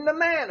in the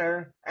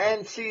manner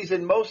and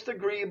season most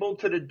agreeable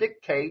to the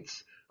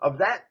dictates of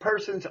that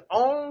person's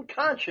own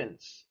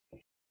conscience,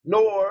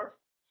 nor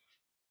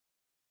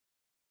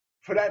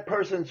for that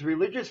person's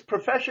religious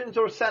professions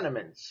or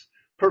sentiments,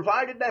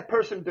 provided that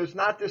person does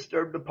not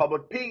disturb the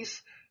public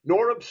peace,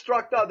 nor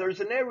obstruct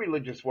others in their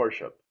religious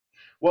worship.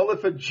 Well,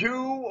 if a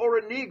Jew or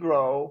a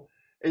Negro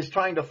is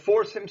trying to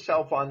force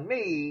himself on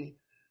me,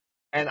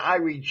 and I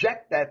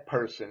reject that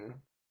person,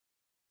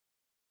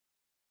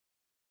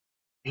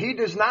 he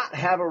does not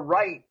have a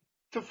right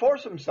to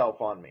force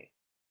himself on me.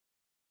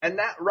 And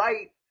that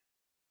right,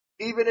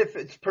 even if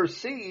it's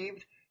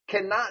perceived,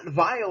 cannot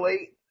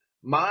violate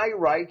my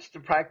rights to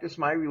practice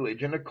my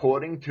religion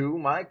according to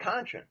my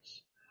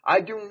conscience. I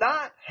do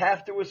not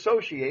have to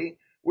associate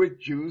with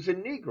Jews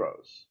and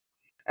Negroes.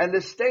 And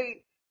the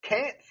state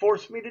can't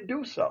force me to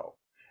do so.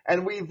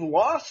 And we've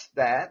lost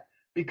that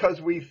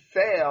because we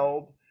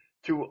failed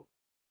to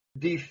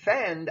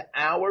defend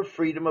our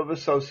freedom of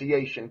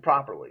association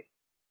properly.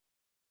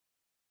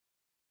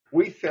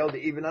 We failed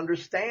to even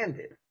understand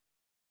it.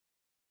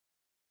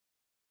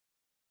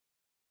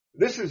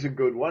 This is a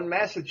good one,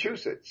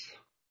 Massachusetts.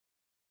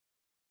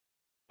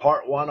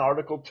 Part 1,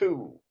 Article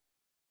 2.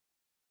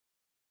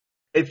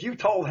 If you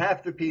told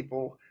half the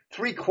people,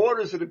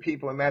 3/4 of the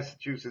people in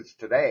Massachusetts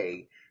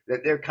today,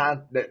 that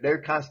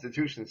their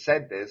constitution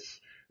said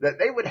this, that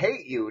they would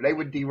hate you, they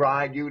would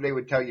deride you, they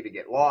would tell you to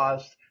get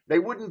lost, they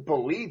wouldn't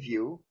believe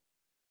you.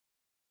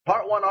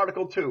 Part 1,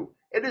 Article 2.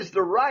 It is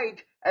the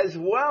right as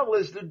well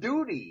as the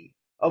duty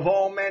of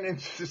all men in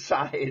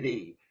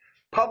society,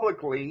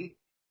 publicly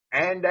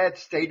and at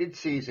stated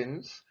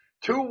seasons,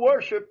 to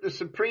worship the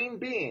supreme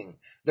being,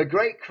 the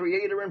great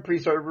creator and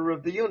preserver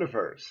of the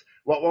universe.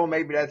 Well,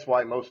 maybe that's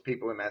why most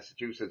people in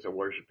Massachusetts are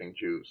worshiping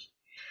Jews.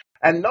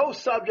 And no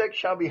subject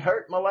shall be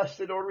hurt,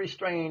 molested, or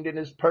restrained in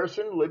his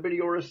person, liberty,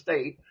 or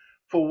estate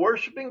for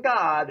worshiping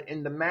God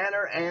in the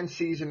manner and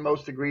season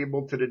most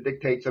agreeable to the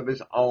dictates of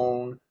his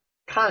own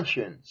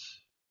conscience.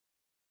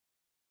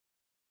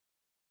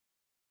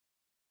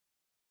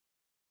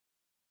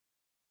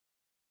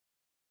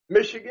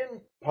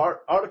 Michigan,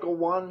 Article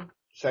 1,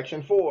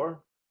 Section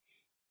 4.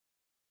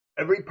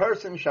 Every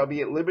person shall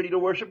be at liberty to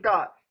worship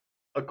God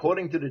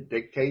according to the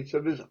dictates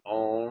of his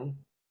own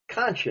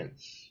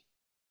conscience.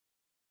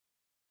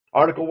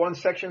 Article 1,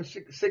 Section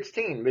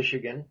 16,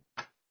 Michigan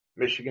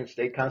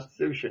State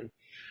Constitution.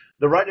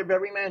 The right of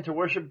every man to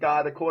worship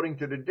God according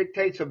to the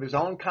dictates of his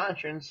own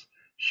conscience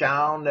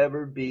shall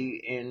never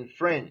be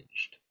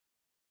infringed.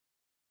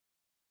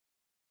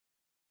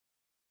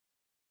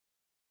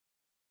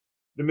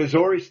 The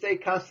Missouri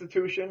State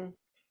Constitution,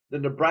 the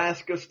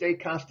Nebraska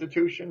State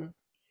Constitution,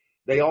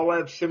 they all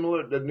have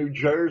similar, the New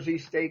Jersey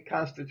State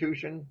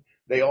Constitution,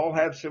 they all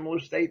have similar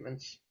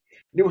statements.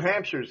 New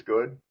Hampshire's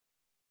good.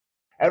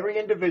 Every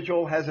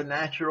individual has a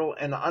natural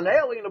and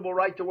unalienable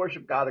right to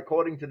worship God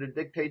according to the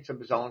dictates of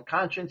his own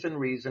conscience and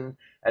reason,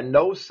 and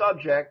no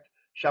subject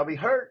shall be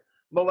hurt,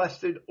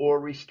 molested, or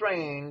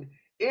restrained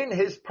in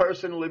his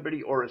person,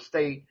 liberty, or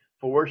estate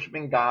for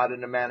worshiping God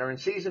in the manner and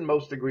season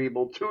most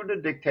agreeable to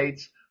the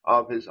dictates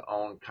of his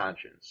own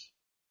conscience.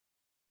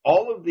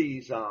 All of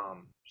these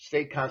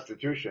state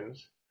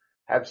constitutions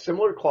have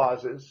similar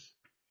clauses,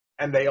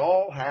 and they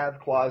all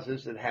have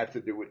clauses that have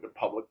to do with the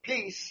public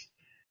peace.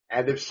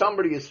 And if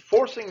somebody is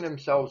forcing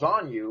themselves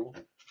on you,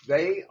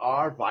 they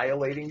are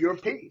violating your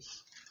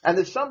peace. And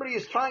if somebody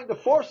is trying to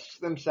force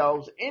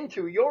themselves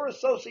into your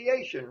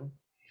association,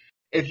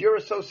 if your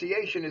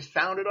association is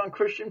founded on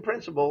Christian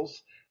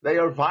principles, they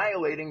are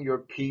violating your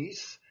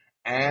peace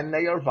and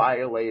they are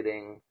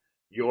violating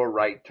your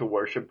right to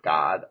worship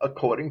God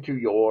according to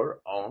your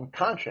own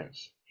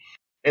conscience.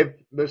 If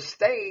the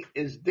state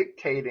is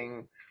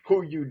dictating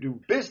who you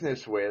do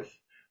business with,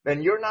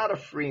 then you're not a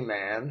free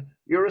man,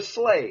 you're a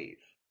slave.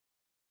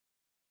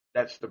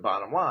 That's the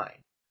bottom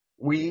line.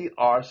 We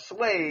are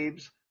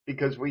slaves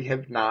because we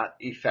have not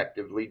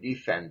effectively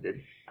defended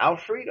our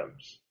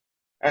freedoms.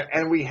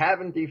 And we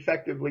haven't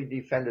effectively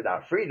defended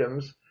our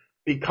freedoms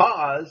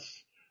because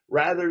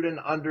rather than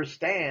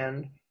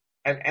understand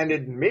and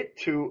admit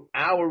to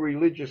our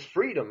religious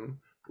freedom,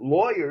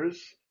 lawyers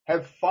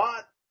have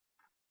fought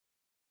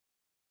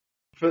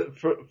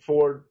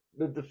for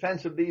the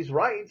defense of these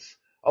rights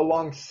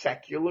along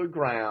secular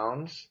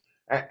grounds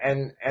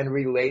and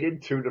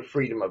related to the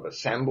freedom of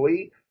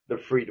assembly, the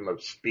freedom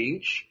of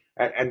speech,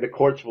 and the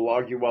courts will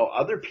argue, well,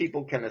 other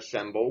people can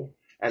assemble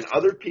and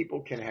other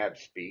people can have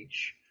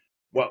speech.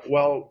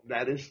 Well,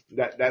 that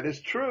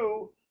is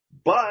true,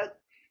 but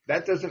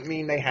that doesn't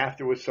mean they have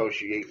to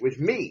associate with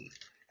me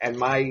and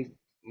my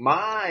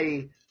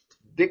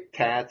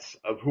diktats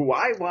of who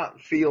I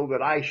feel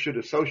that I should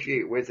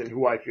associate with and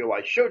who I feel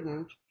I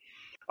shouldn't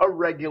are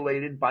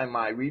regulated by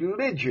my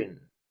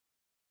religion.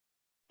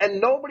 And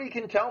nobody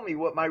can tell me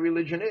what my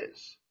religion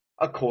is,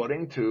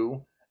 according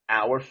to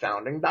our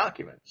founding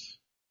documents.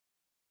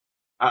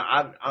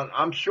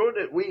 I'm sure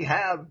that we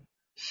have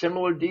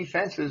similar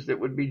defenses that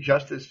would be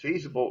just as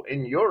feasible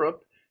in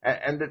Europe,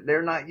 and that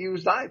they're not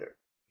used either.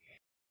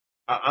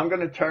 I'm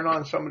going to turn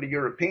on some of the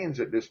Europeans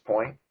at this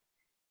point,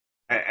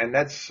 and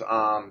that's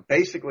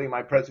basically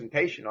my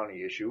presentation on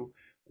the issue.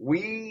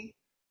 We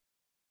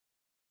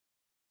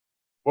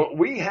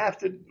have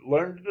to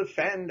learn to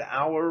defend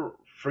our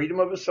freedom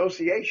of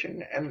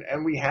association,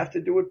 and we have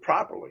to do it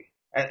properly.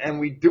 And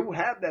we do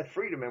have that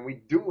freedom, and we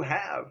do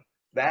have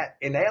that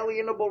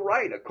inalienable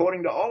right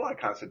according to all our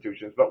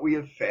constitutions, but we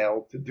have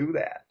failed to do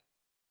that.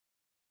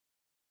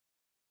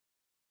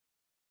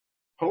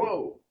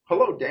 Hello,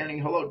 Danny.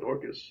 Hello,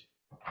 Dorcas.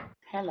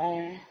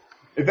 Hello.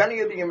 If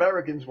any of the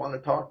Americans want to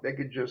talk, they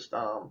could just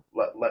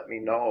let me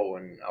know,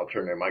 and I'll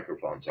turn their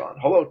microphones on.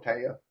 Hello,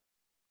 Taya.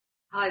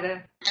 Hi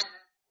there.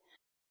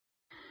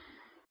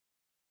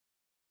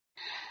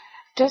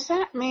 Does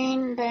that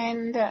mean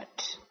then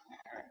that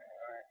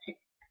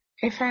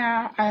if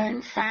our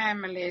own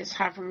families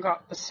haven't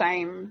got the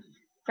same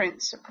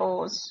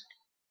principles,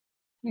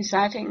 is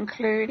that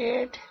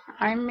included?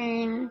 I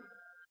mean,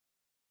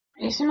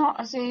 it's not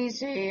as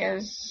easy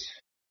as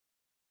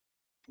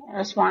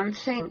one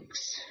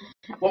thinks.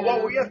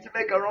 Well, we have to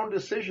make our own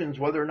decisions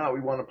whether or not we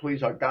want to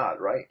please our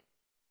God, right?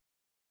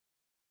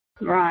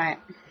 Right.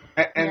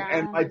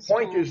 And my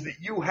point is that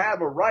you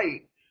have a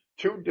right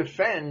to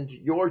defend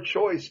your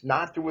choice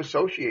not to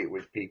associate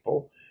with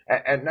people,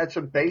 and that's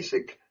a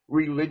basic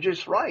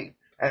religious right.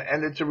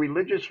 And it's a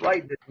religious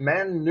right that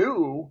men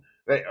knew,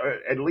 that,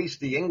 at least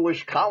the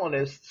English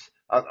colonists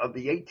of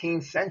the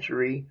 18th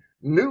century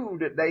knew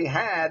that they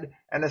had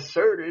and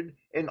asserted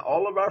in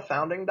all of our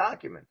founding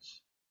documents.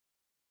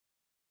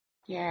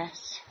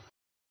 Yes.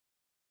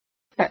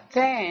 But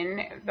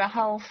then the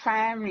whole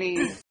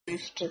family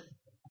used to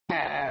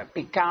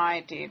be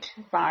guided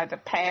by the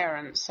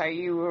parents, so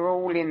you were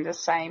all in the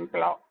same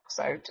block,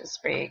 so to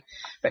speak.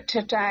 But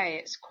today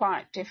it's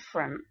quite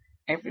different.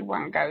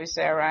 Everyone goes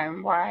their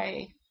own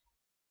way.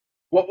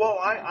 Well,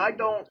 I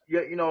don't,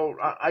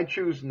 I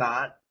choose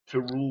not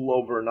to rule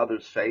over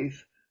another's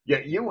faith,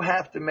 Yet you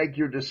have to make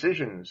your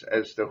decisions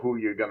as to who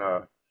you're going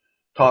to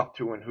talk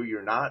to and who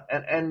you're not.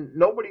 And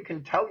nobody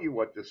can tell you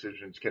what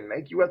decisions can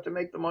make. You have to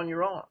make them on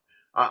your own.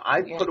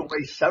 I Yes. put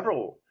away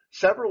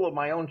several of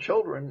my own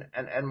children,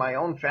 and my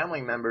own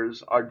family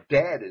members are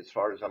dead as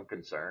far as I'm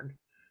concerned,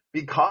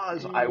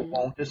 because I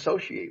won't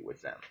associate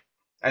with them.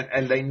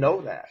 And they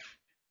know that.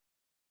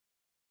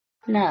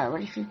 No,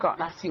 well, if you've got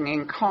nothing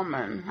in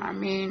common, I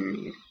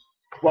mean.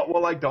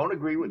 Well, I don't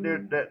agree with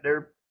that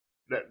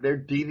they're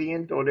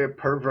deviant or they're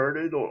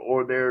perverted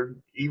or their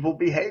evil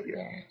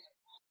behavior.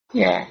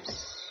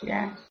 Yes.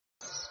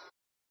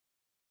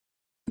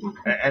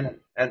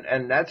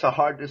 And that's a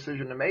hard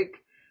decision to make.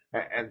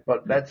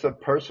 But that's a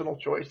personal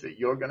choice that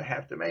you're going to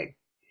have to make.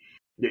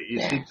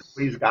 You seek to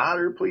please God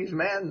or please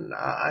man.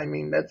 I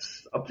mean,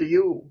 that's up to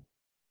you.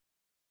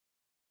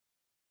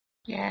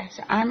 Yes,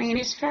 I mean,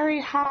 it's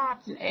very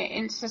hard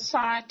in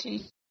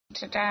society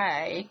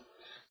today.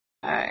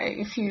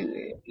 If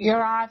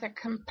you're either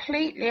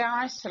completely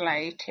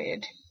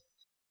isolated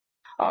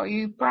or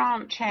you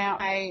branch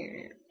out,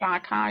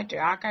 like I do.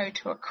 I go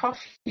to a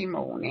coffee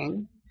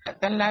morning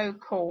at the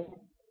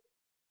local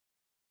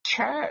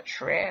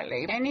church,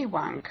 really.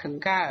 Anyone can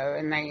go,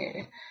 and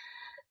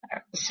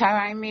so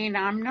I mean,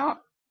 I'm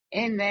not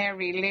in their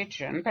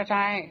religion, but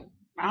I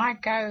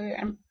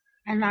go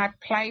and I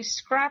play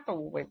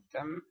Scrabble with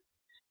them,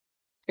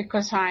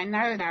 because I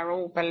know they're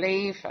all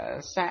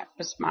believers. That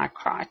was my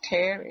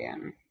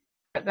criterion.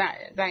 But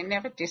they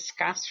never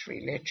discuss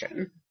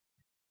religion.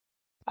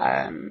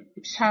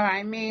 So,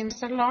 I mean,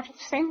 there's a lot of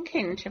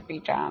thinking to be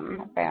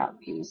done about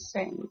these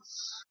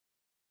things.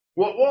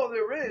 Well,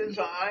 there is.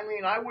 I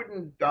mean, I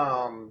wouldn't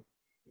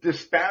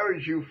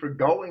disparage you for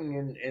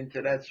going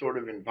into that sort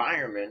of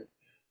environment,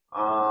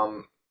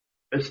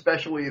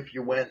 especially if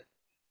you went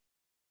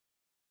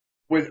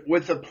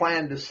with a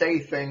plan to say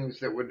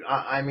things that would.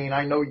 I mean,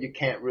 I know you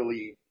can't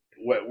really,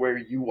 where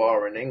you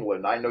are in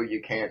England, I know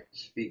you can't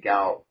speak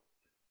out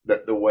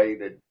the way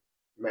that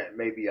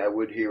maybe I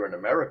would here in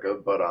America,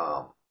 but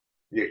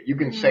you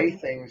can say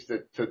things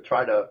to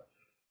try to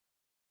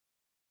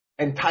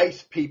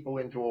entice people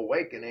into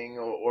awakening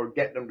or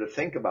get them to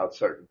think about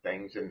certain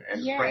things and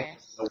frame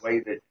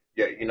it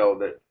in a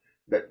way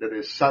that that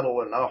is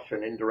subtle enough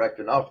and indirect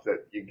enough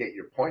that you get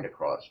your point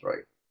across,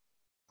 right?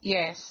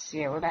 Yes,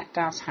 well, that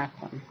does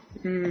happen.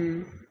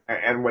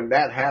 And when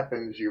that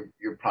happens,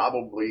 you're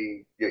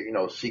probably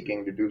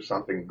seeking to do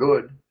something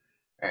good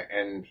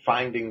and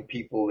finding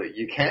people that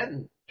you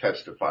can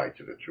testify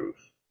to the truth.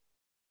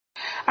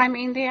 I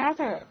mean, the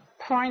other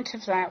point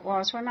of that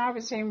was when I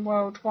was in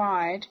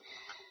Worldwide,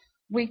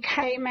 we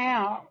came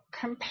out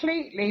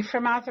completely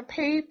from other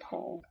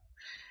people.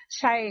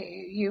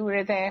 Say you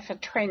were there for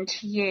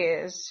 20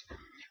 years.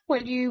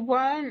 Well, you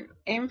weren't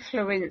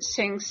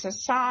influencing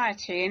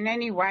society in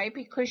any way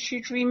because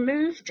you'd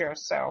removed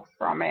yourself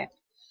from it.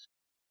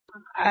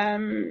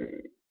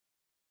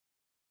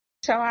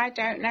 So I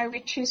don't know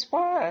which is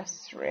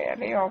worse,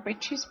 really, or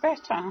which is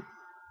better.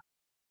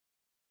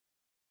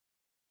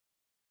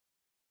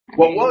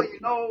 Well,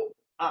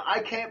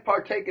 I can't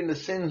partake in the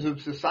sins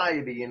of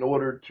society in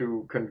order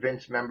to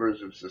convince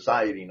members of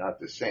society not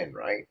to sin,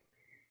 right?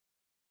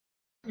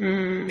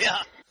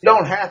 Yeah. You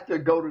don't have to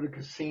go to the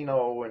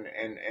casino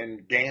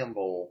and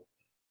gamble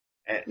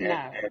and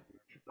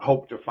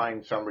hope to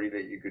find somebody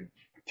that you could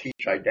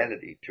teach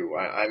identity to.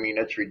 I mean,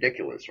 that's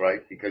ridiculous,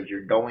 right? Because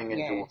you're going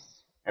into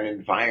an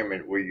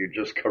environment where you're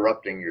just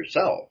corrupting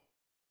yourself.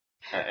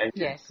 And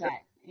yes.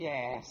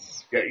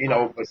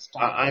 But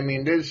I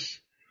mean,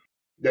 there's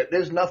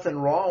nothing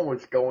wrong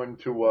with going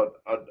to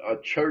a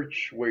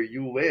church where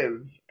you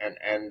live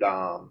and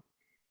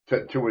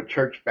to a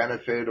church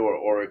benefit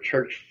or a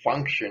church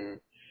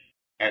function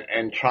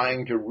and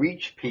trying to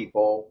reach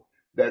people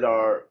that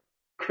are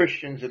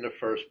Christians in the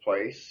first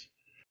place,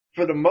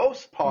 for the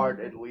most part,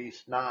 at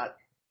least not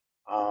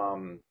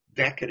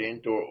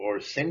decadent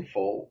or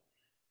sinful,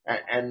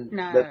 and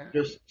that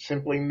just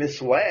simply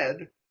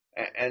misled,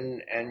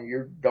 and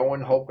you're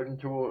going hoping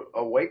to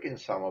awaken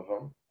some of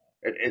them.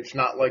 It's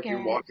not like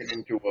you're walking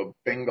into a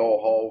bingo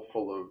hall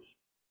full of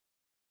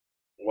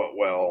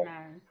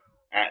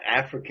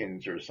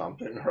Africans or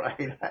something,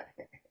 right?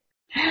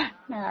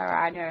 No,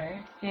 I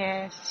know.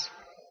 Yes.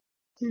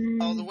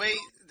 Well, the way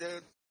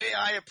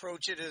I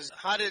approach it is,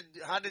 how did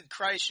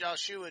Christ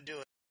Yeshua do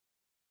it?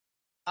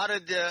 How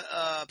did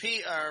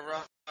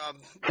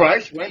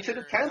Christ went to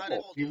the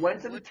temple? He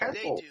went to the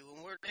temple. They do,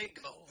 and where'd they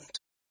go?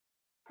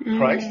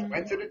 Christ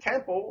went to the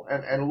temple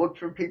and looked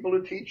for people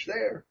to teach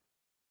there.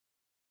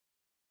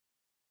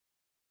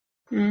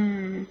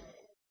 Yeah.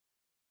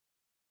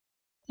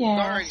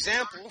 Our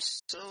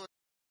examples, so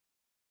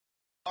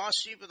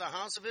lost sheep of the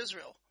house of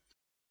Israel.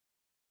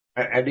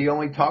 And he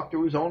only talked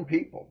to his own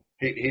people.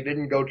 He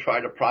didn't go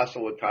try to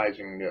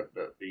proselytizing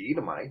the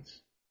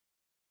Edomites.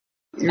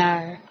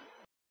 No.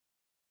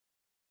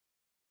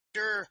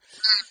 Sure,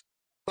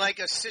 like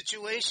a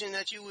situation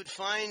that you would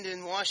find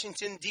in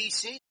Washington,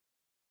 D.C.,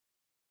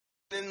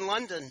 in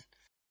London.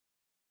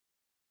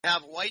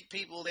 Have white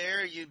people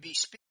there, you'd be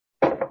speaking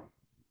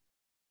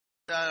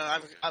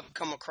I've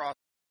come across,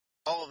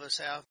 all of us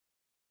have,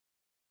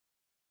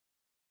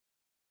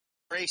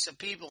 race of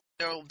people.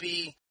 There will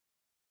be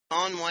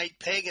non-white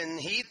pagan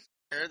heathen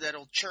there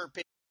that'll chirp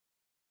in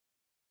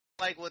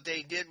like what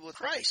they did with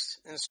Christ.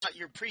 And it's not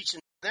you're preaching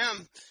to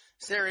them,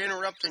 it's they're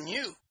interrupting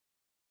you.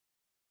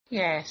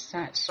 Yes,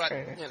 that's But,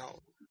 true.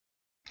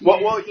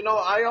 Well,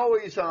 I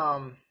always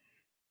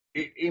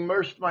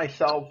immersed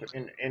myself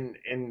in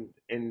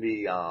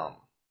the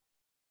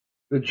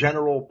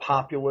general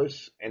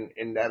populace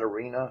in that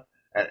arena,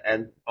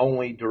 and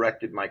only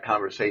directed my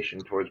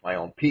conversation towards my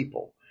own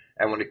people.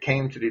 And when it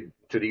came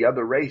to the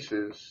other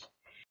races,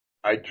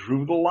 I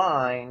drew the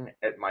line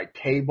at my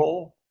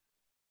table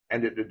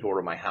and at the door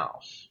of my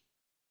house.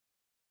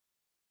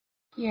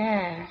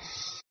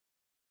 Yes.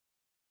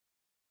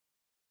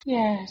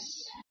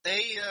 Yes.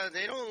 They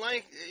don't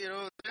like,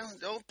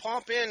 they'll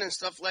pop in and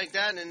stuff like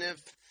that. And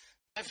if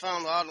I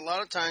found out a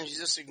lot of times you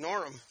just ignore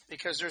them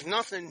because there's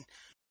nothing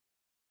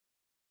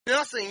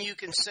you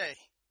can say.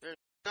 There's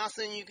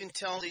nothing you can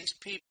tell these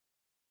people.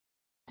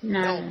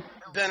 No. They'll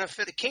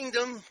benefit the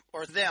kingdom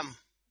or them.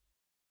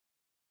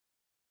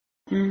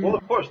 Well,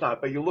 of course not,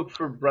 but you look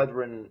for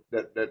brethren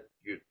that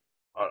you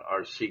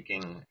are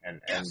seeking, and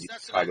Yes, you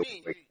that's try what I to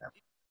mean. wake You them.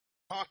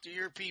 talk to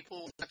your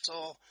people, that's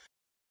all.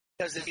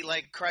 Because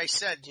like Christ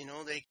said,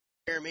 they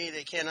hear me,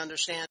 they can't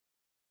understand.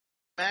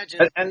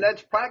 Imagine. And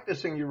that's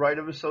practicing your right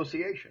of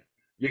association.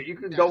 You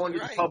can go into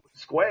the public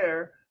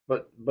square,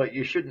 but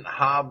you shouldn't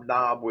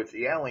hobnob with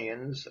the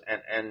aliens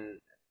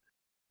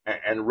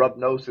and rub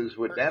noses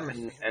with them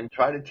and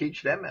try to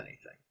teach them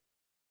anything.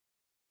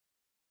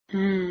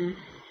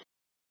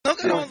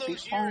 Look at all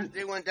those years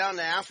they went down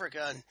to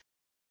Africa, and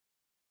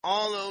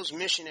all those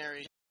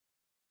missionaries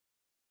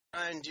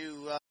trying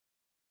to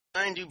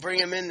bring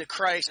them into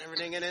Christ and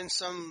everything, and then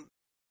some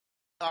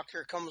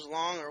doctor comes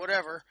along or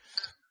whatever,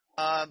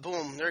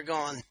 boom, they're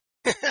gone.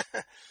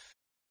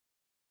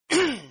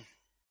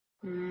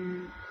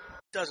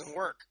 Doesn't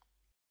work.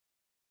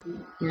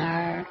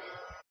 No.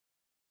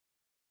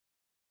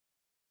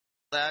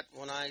 That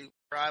when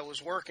I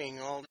was working,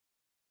 all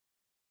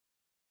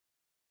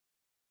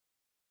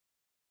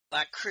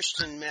black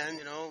Christian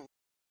men,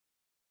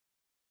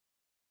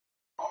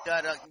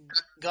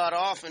 got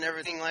off and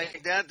everything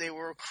like that. They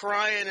were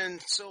crying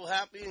and so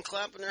happy and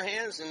clapping their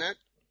hands, and that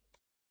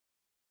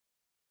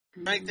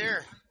right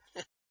there.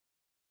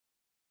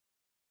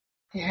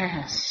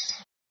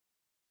 Yes.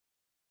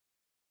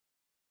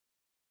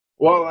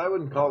 Well, I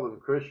wouldn't call them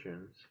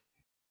Christians.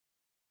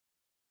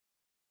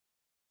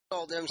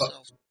 Call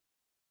themselves.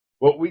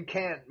 Well, we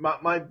can't.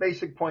 My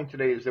basic point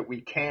today is that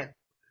we can't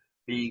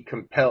be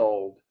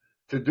compelled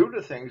to do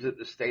the things that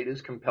the state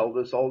has compelled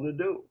us all to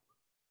do.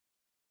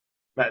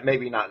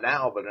 Maybe not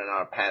now, but in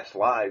our past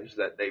lives,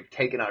 that they've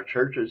taken our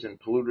churches and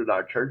polluted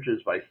our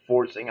churches by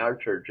forcing our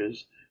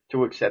churches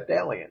to accept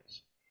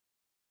aliens.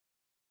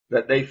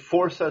 That they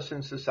force us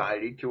in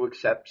society to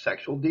accept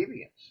sexual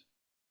deviance.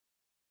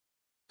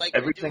 Like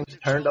everything's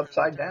turned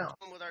upside down.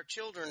 With our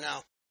children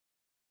now.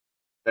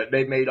 That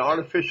they made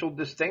artificial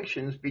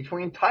distinctions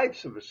between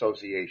types of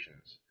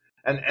associations.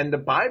 And the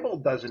Bible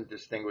doesn't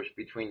distinguish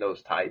between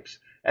those types,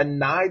 and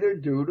neither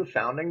do the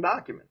founding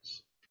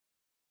documents.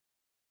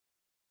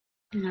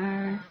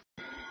 No.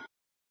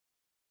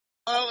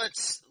 Well,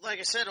 it's like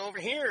I said over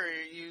here.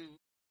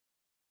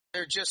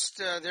 They're just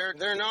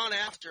they're not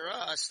after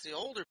us. The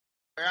older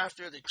people are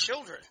after the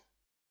children.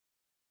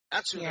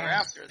 That's who they're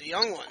after, the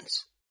young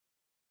ones.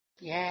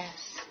 Yes.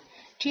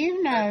 Do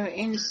you know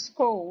in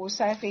schools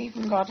they've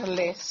even got a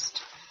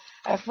list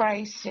of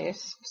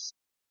racists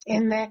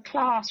in their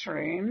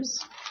classrooms,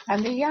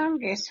 and the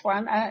youngest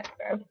one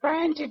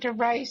branded a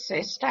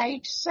racist,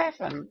 age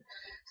 7,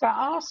 for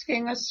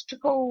asking a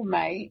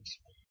schoolmate,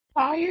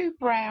 "Are you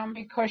brown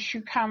because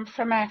you come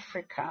from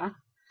Africa?"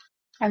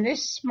 And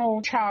this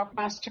small child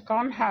must have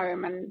gone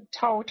home and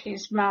told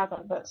his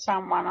mother that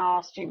someone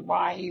asked him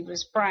why he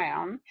was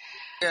brown.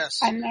 Yes.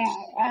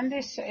 And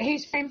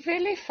he's been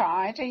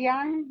vilified, a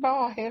young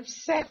boy of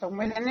 7,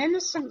 with an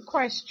innocent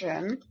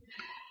question.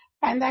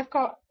 And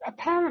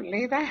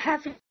apparently they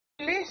have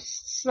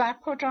lists they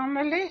put on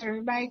the list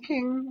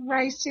making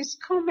racist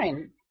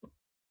comment.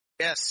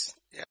 Yes.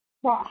 Yeah.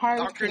 What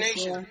hope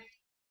is there?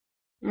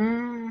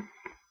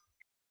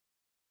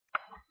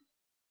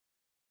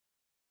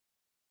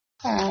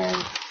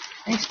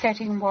 It's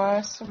getting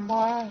worse and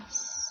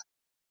worse.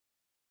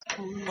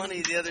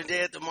 Funny, the other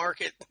day at the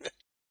market,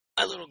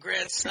 my little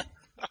grandson.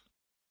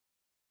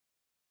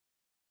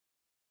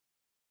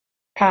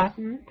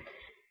 Pardon?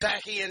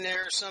 Backy in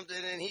there or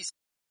something, and he's,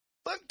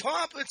 "Look,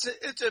 Pop,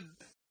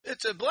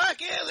 it's a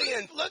black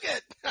alien. Look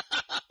at."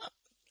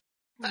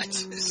 I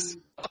just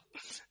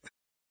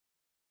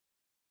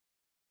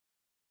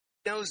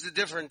knows the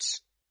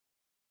difference.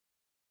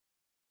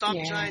 Stop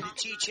trying to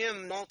teach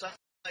him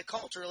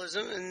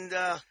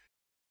multiculturalism,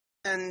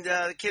 and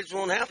the kids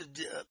won't have to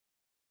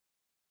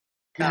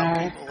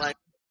people like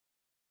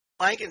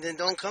it, then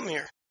don't come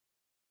here.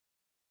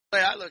 The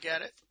way I look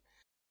at it.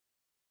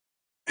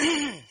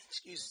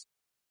 Excuse.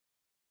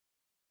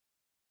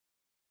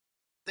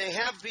 they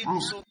have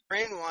people so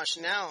brainwashed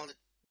now that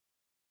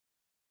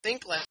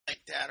think like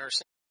that or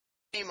say,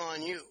 shame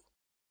on you.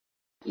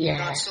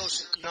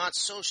 Yes. Not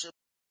socially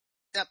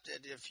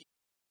accepted if you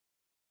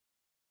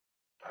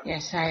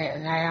Yes, they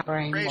are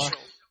brainwashed. racial.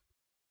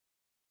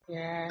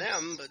 Yes.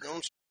 Them, but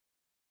don't.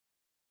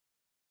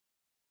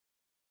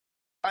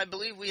 I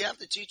believe we have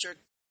to teach our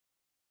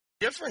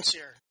difference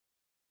here.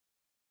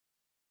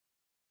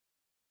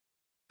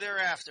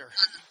 Thereafter.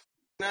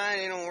 Nah,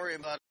 they don't worry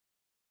about it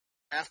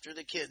after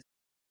the kids.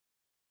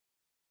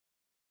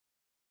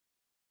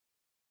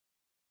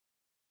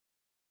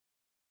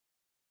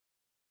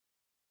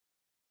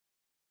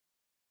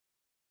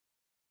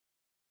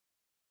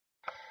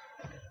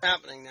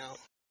 Happening now.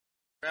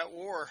 We're at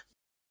war.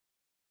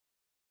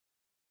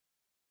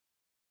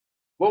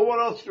 Well, what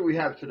else do we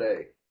have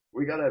today?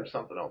 We got to have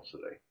something else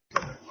today.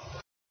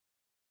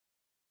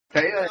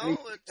 Taya,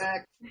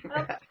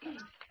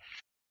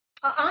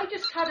 I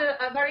just had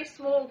a very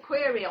small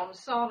query on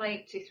Psalm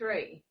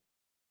 83,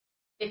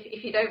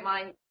 if you don't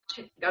mind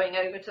going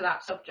over to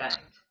that subject.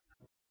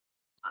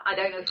 I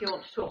don't know if you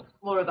want to talk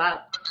more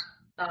about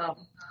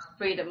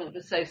freedom of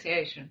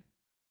association.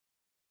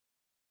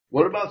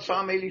 What about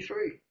Psalm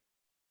 83?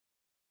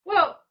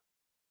 Well,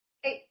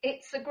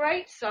 it's a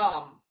great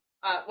psalm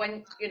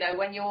when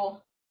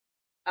you're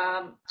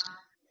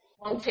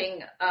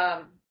wanting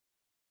a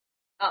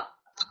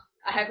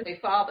Heavenly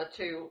Father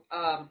to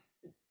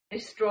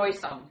destroy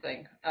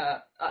something,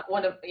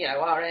 one of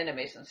our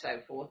enemies and so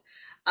forth.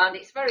 And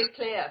it's very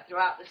clear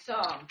throughout the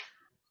psalm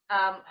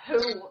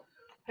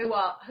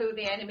who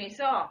the enemies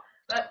are.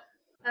 But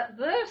at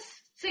verse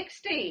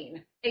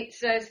 16, it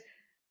says,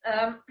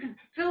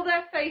 fill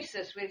their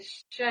faces with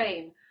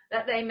shame,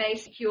 that they may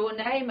seek your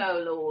name, O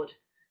Lord.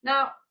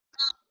 Now,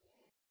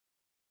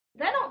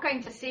 they're not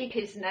going to seek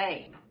his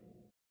name,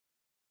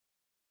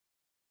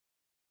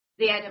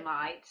 the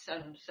Edomites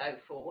and so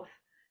forth.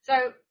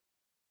 So,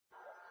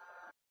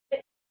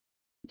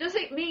 does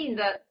it mean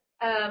that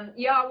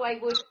Yahweh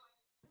would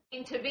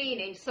intervene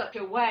in such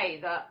a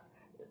way that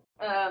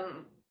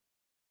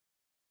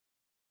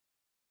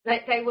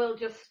they will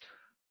just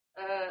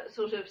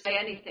sort of say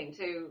anything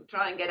to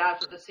try and get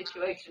out of the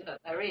situation that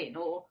they're in,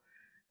 or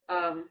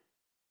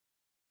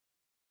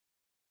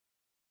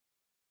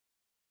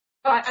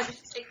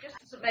it just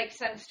doesn't make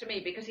sense to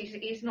me, because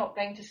he's not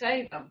going to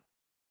save them.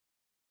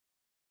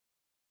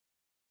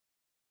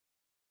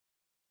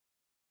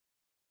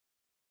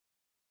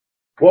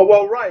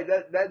 Well, right.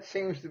 That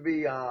seems to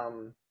be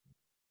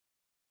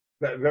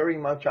very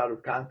much out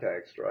of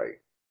context, right?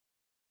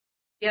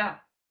 Yeah.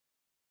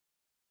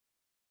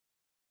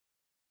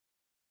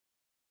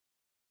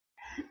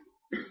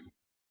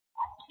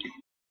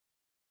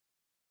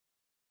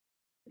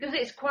 Because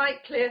it's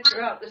quite clear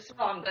throughout the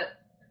psalm that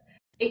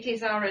it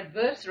is our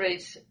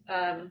adversaries,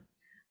 and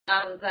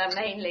they're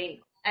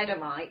mainly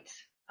Edomites.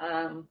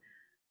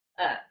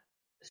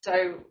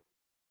 So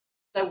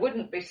there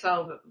wouldn't be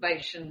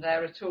salvation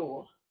there at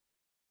all.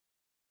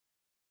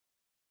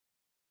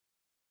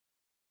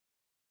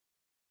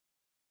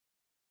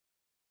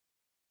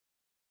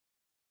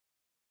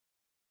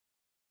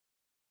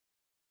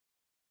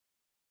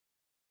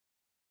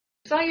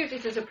 So I use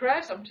it as a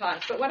prayer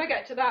sometimes, but when I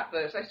get to that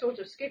verse, I sort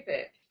of skip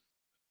it.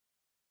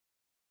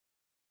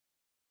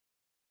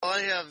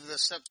 I have the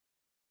subject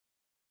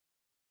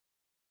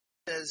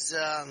as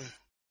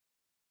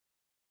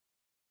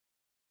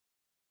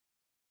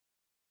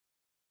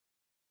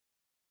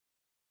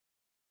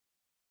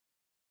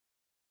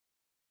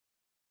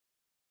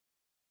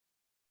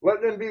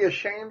let them be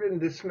ashamed and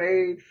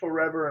dismayed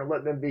forever, and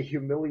let them be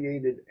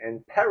humiliated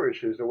and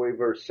perish, is the way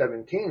verse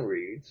 17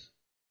 reads.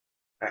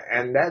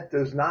 And that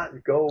does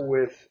not go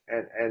with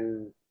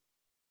and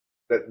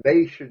that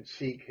they should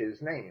seek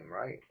his name,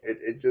 right?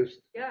 It just,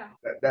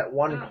 that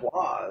one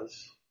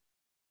clause.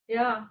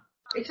 Yeah,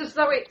 it's as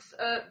though it's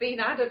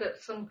been added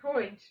at some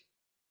point.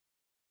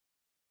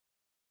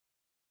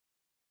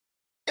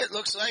 it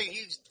looks like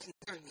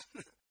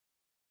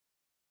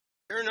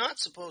they're not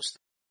supposed to.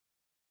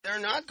 They're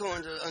not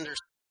going to understand.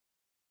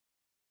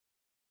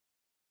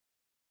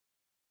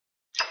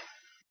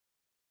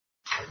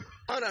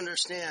 Not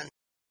understand.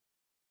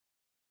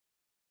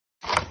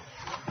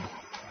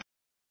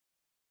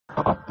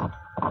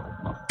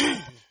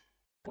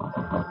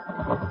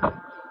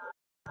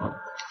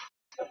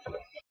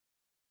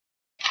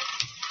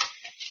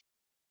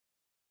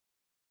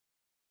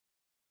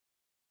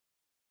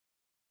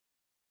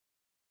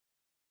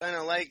 Kind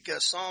of like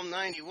Psalm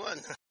 91.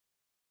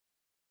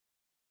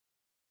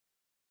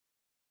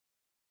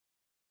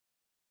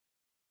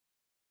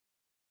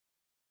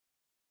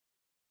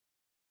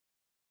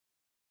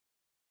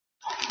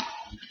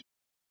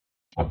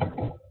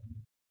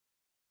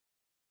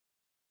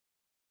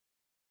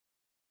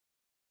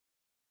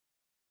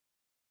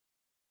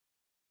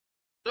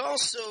 But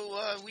also,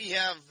 we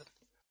have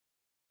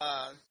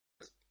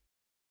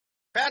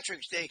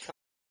Patrick's Day coming.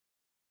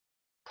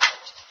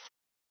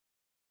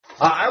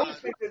 I would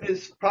think that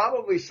there's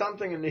probably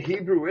something in the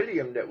Hebrew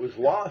idiom that was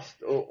lost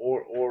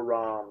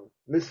or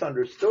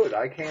misunderstood.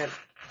 I can't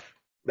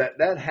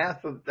that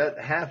half of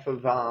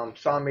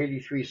Psalm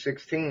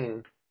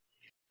 83:16,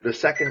 the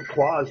second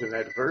clause in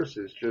that verse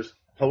is just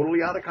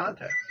totally out of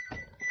context.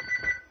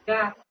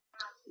 Yeah.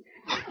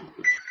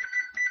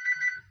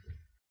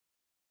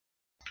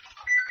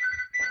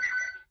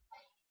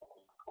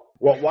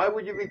 Well, why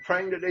would you be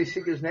praying that they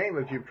seek his name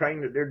if you're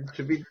praying that they're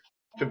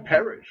to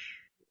perish?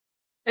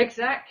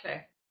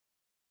 Exactly.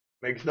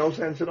 Makes no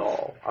sense at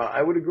all.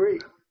 I would agree.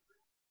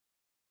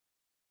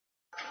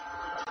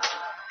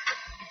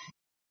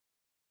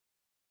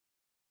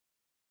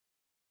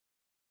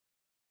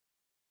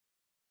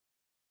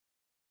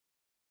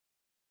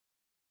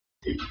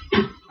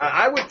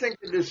 I would think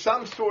that there's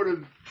some sort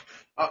of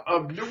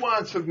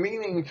nuance of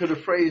meaning to the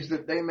phrase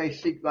that they may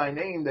seek thy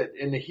name that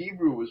in the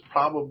Hebrew was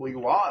probably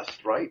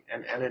lost, right?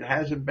 And it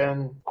hasn't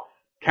been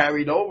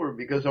carried over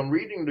because I'm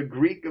reading the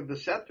Greek of the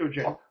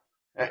Septuagint,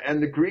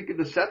 and the Greek of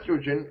the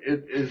Septuagint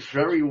is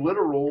very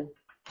literal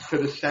to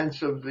the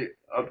sense of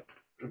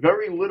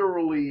very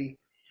literally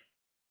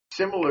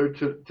similar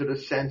to the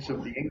sense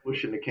of the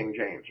English in the King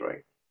James,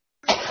 right?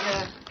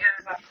 Yeah.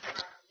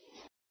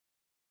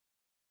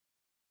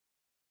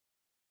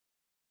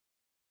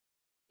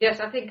 Yes,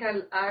 I think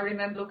I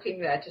remember looking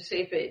there to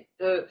see if it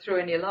threw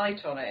any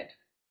light on it.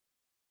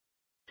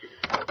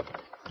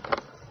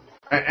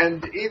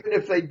 And even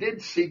if they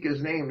did seek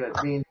his name,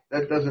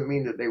 that doesn't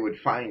mean that they would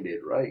find it,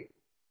 right?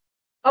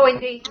 Oh,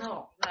 indeed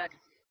not. No.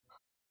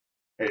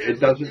 It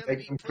doesn't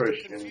make them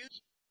Christians.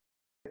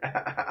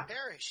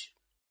 Perish.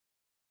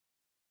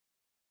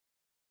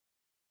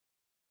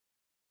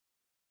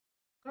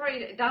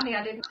 Sorry, Danny,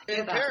 I didn't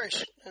hear that.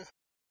 Perish.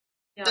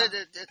 Yeah.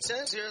 It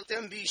says here, let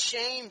them be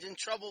shamed and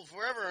troubled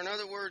forever. In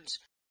other words,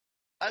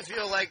 I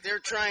feel like they're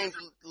trying to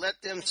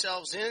let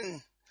themselves in,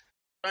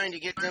 trying to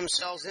get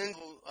themselves into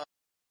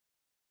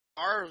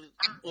our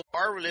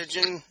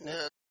religion,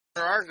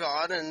 our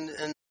God, and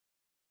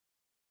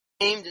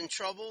shamed and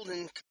troubled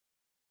and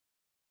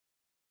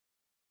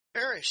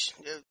perish.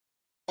 They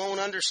won't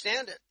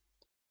understand it.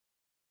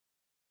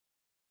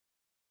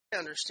 I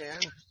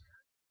understand.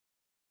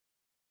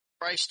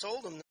 Christ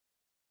told them, no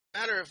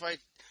matter if I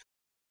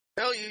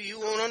tell you, you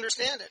won't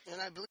understand it.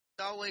 And I believe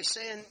always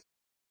saying.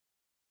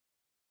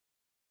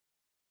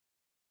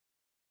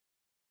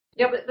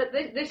 Yeah, but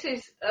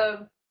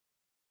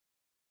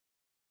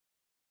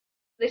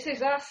this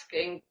is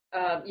asking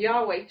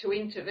Yahweh to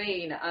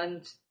intervene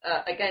and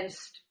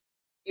against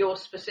your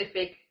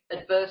specific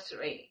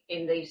adversary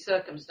in these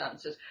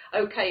circumstances.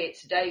 Okay,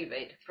 it's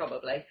David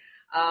probably,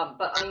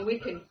 but I mean we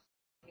can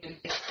use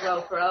this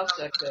well for our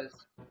circles.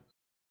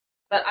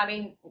 But I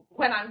mean,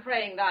 when I'm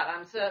praying that,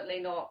 I'm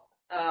certainly not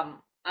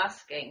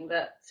asking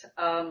that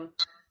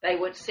they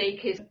would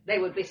they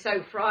would be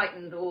so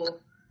frightened or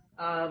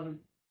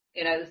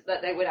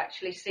that they would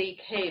actually seek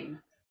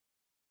him.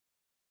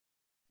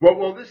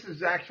 Well, this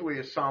is actually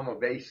a psalm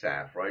of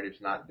Asaph, right?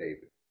 It's not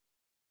David.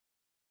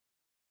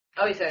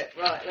 Oh, is it?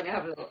 Right, let me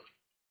have a look.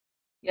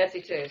 Yes,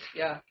 it is,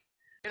 yeah.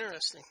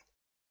 Interesting.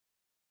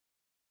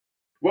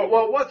 Well,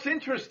 what's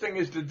interesting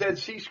is the Dead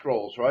Sea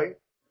Scrolls, right?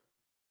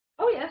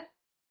 Oh, yeah.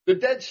 The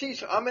Dead Sea,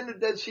 I'm in the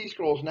Dead Sea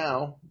Scrolls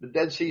now, the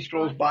Dead Sea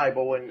Scrolls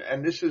Bible,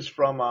 and this is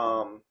from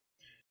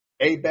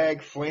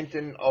Abag, Flint,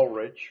 and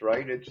Ulrich,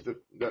 right? It's the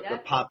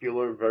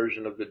popular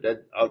version of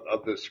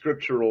of the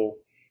scriptural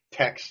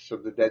texts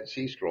of the Dead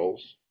Sea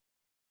Scrolls.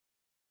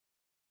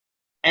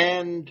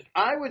 And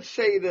I would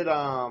say that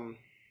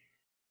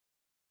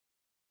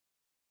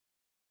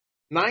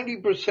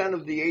 90%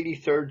 of the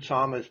 83rd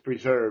Psalm is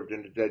preserved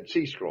in the Dead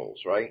Sea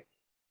Scrolls, right?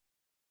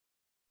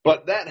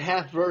 But that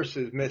half verse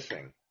is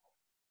missing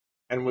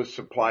and was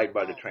supplied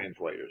by the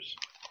translators.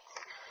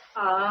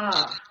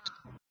 Ah.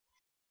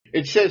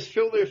 It says,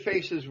 fill their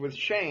faces with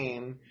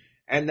shame,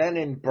 and then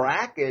in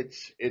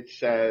brackets it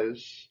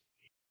says,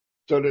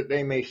 so that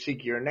they may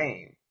seek your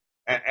name.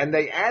 And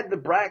they add the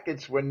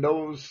brackets when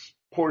those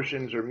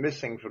portions are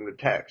missing from the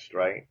text,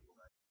 right?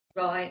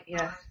 Right,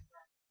 yes.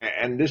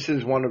 And this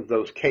is one of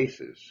those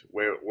cases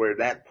where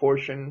that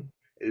portion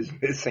is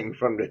missing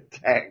from the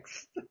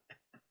text.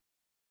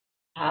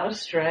 How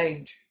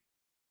strange.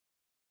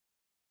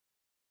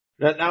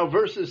 Now,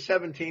 verses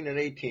 17 and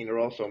 18 are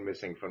also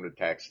missing from the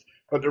text,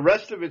 but the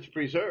rest of it's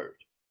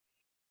preserved.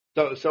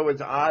 So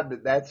it's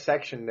odd that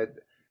section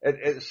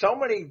so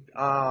many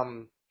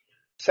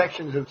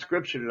sections of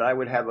scripture that I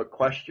would have a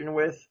question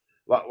with,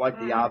 like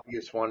the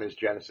obvious one is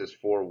Genesis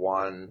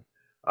 4:1,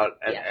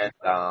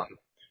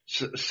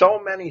 so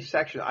many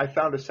sections. I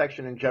found a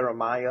section in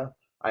Jeremiah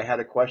I had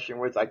a question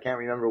with. I can't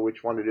remember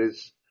which one it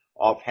is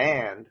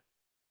offhand,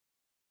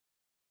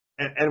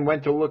 and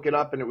went to look it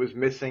up, and it was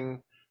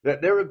missing. That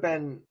there have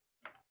been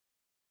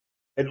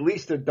at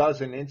least a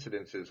dozen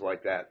incidences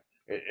like that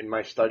in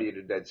my study of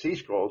the Dead Sea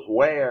Scrolls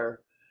where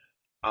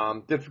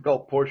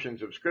difficult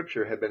portions of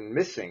scripture have been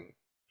missing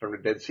from the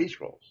Dead Sea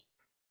Scrolls.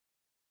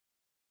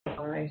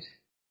 All right.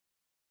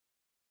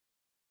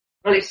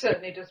 Well, it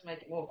certainly does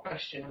make it more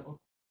questionable.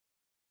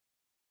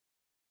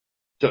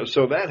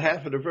 So that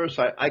half of the verse,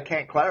 I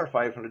can't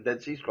clarify from the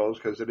Dead Sea Scrolls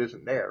because it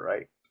isn't there,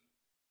 right?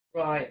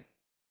 Right.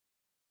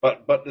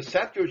 But the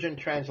Septuagint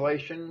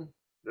translation,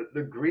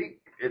 the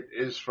Greek, it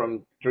is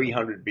from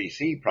 300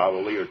 BC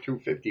probably, or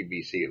 250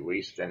 BC at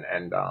least,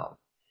 and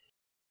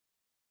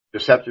the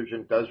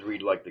Septuagint does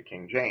read like the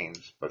King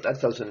James, but that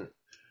doesn't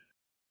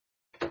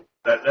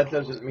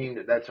mean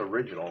that that's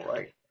original,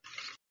 right?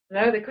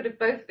 No, they could have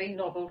both been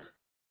nobbled.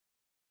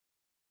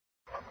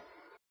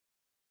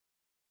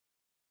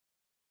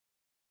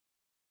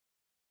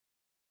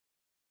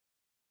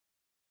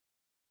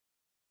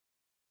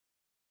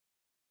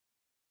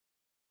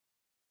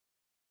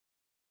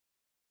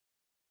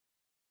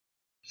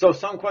 So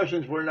some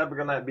questions we're never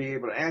going to be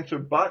able to answer,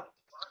 but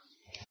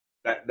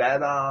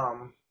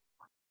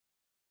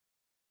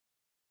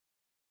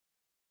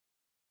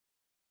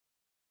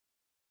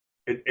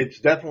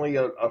it's definitely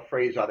a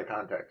phrase out of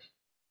context.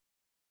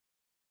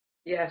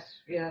 Yes,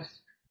 yes.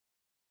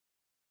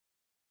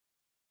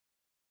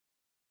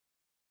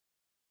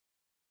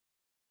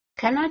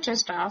 Can I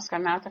just ask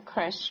another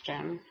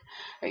question?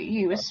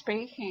 You were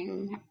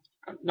speaking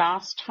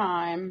last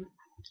time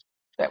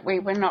that we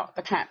were not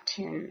the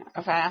captain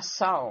of our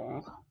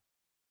soul.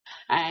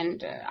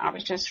 And I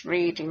was just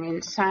reading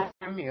in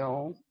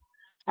Samuel,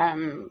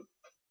 1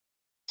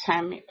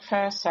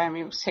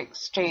 Samuel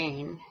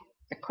 16.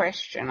 The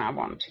question I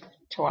wanted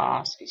to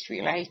ask is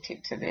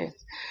related to this.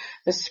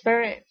 The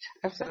Spirit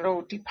of the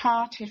Lord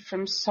departed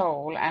from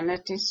Saul, and a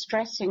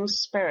distressing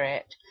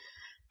spirit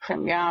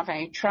from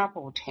Yahweh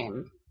troubled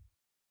him.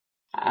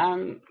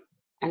 And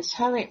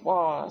so it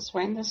was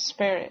when the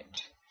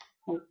Spirit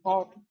of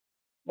God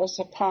was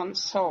upon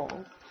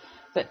Saul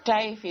that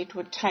David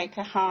would take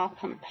a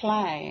harp and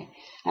play,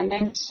 and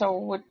then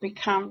Saul would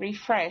become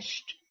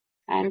refreshed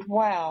and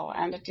well,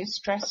 and a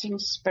distressing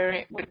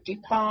spirit would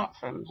depart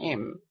from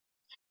him.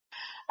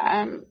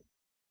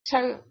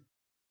 So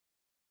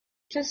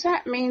does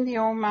that mean the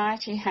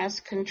Almighty has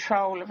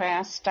control of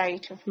our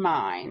state of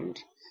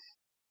mind,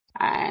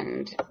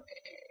 and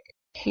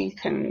he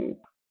can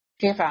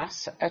give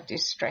us a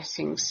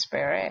distressing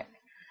spirit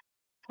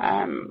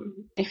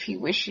if he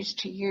wishes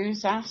to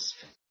use us?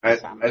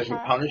 As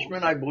a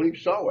punishment, I believe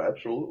so,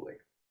 absolutely.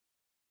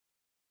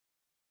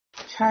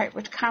 So it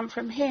would come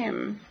from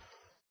him.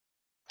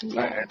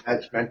 Yeah.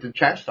 That's meant to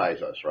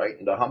chastise us, right,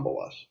 and to humble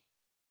us.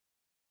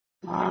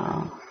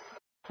 Oh,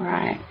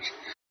 right.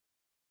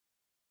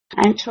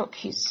 And took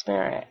his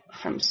spirit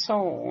from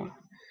Saul.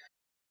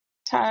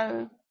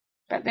 So,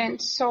 but then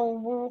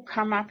Saul will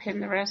come up in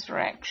the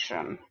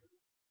resurrection.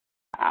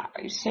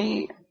 You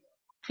see,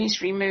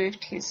 he's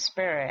removed his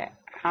spirit.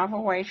 I've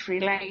always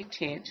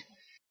related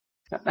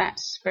that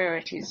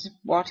spirit is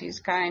what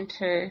is going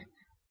to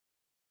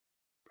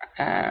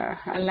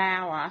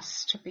allow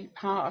us to be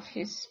part of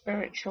his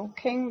spiritual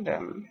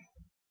kingdom.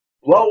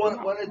 Well,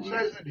 when it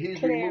says that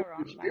he's removed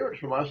the spirit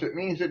from us, it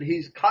means that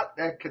he's cut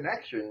that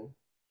connection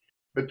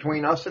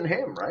between us and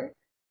him, right?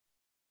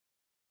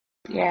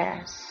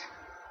 Yes.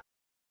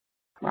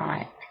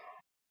 Right.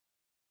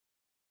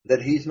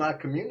 That he's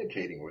not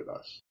communicating with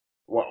us.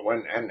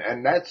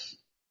 And that's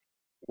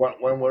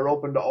when we're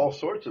open to all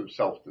sorts of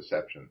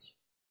self-deceptions.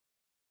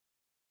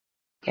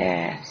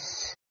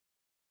 Yes.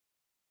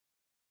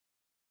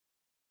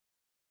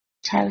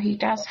 So he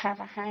does have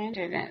a hand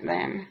in it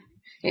then.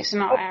 It's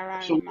not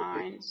our own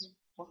minds.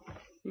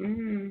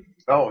 Mm.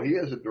 Oh, he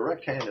has a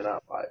direct hand in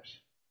our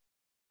lives.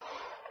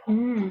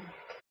 Mm.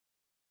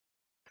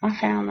 I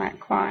found that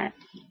quite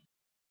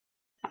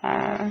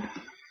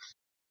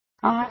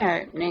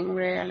eye-opening,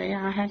 really.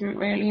 I hadn't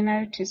really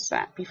noticed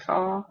that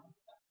before.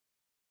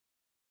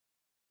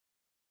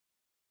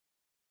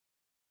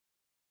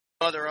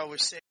 Mother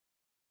always said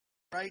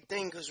the right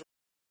thing because.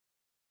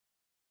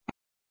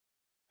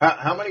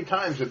 How many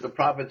times have the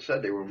prophets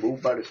said they were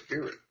moved by the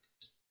Spirit?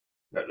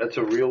 That's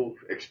a real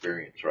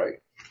experience, right?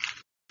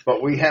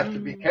 But we have to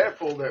be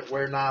careful that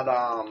we're not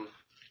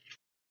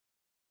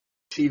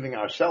deceiving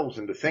ourselves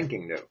into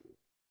thinking that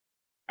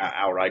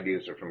our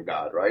ideas are from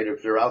God, right?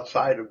 If they're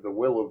outside of the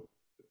will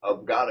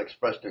of God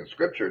expressed in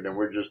Scripture, then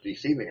we're just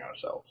deceiving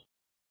ourselves.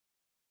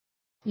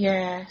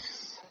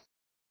 Yes.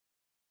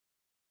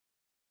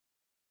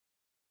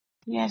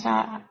 Yes,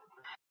 I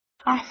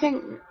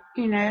think,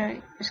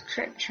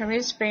 Scripture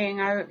is being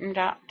opened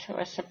up to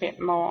us a bit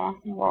more.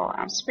 Well,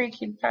 I'm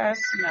speaking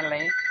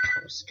personally.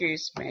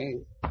 Excuse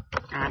me.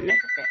 I never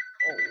get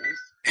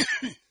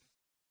calls.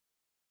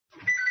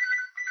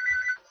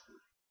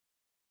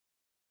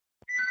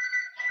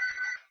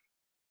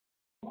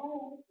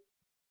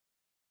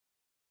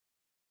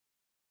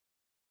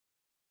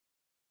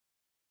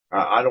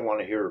 I don't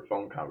want to hear a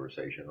phone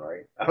conversation,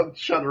 right? I'll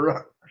shut her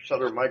up,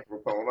 shut her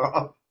microphone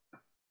off.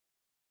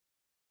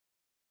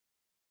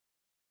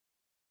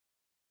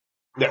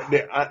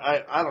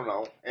 I don't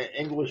know.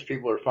 English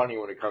people are funny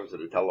when it comes to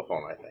the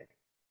telephone, I think.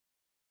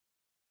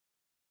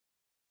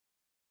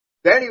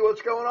 Danny,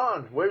 what's going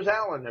on? Where's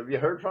Alan? Have you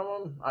heard from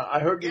him? I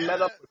heard you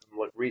met up with him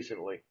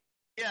recently.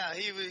 Yeah,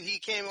 he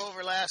came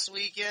over last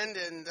weekend,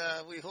 and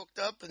we hooked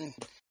up, and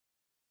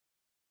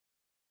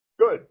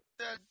good.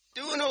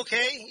 Doing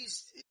okay.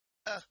 He's,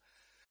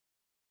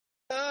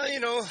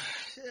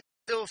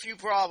 still a few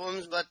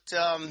problems, but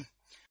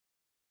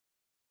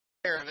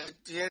care of it.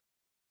 Yeah.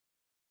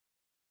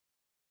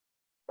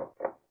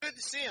 Good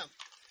to see him.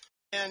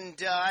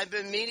 And I've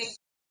been meaning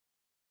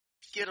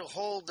to get a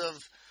hold of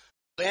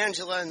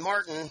Angela and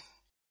Martin.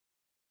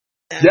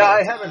 And, yeah,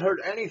 I haven't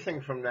heard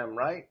anything from them,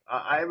 right?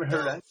 I haven't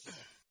heard anything.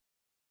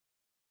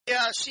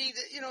 Yeah,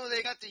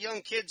 they got the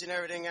young kids and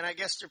everything, and I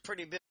guess they're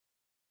pretty big.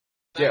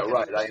 Yeah,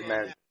 right, I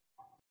imagine.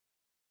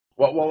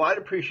 Well, I'd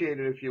appreciate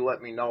it if you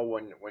let me know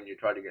when you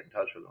try to get in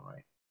touch with them,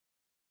 right?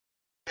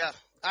 Yeah,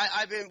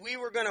 we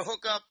were going to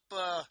hook up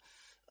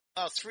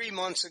about 3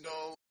 months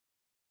ago,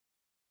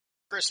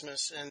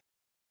 Christmas, and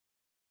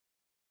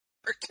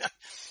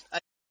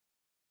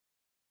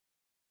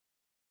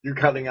You're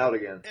cutting out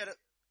again.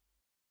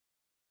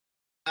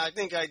 I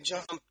think I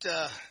jumped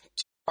too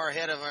far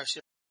ahead of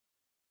ourselves.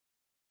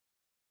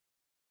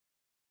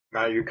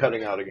 Now you're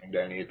cutting out again,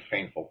 Danny. It's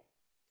painful.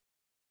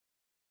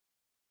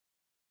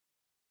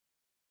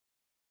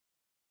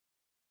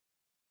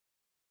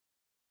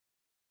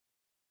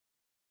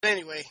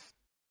 Anyway.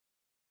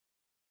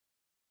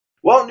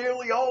 Well,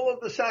 nearly all of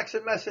the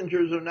Saxon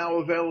Messengers are now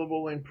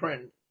available in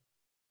print.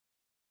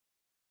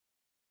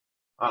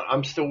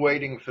 I'm still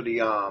waiting for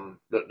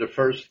the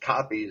first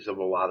copies of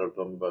a lot of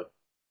them, but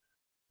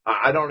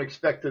I don't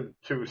expect it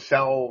to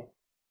sell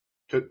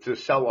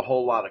a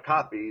whole lot of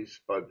copies,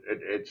 but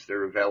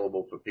they're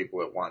available for people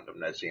that want them.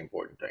 That's the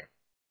important thing.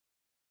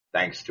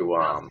 Thanks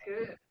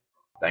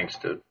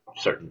to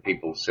certain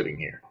people sitting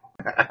here.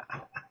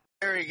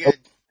 Very good.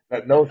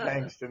 But no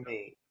thanks to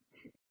me.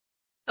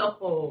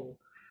 Oh.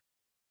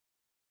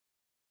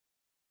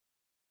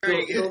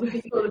 Very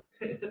good. You're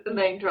the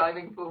main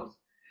driving force.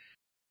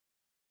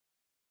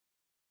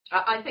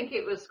 I think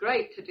it was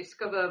great to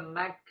discover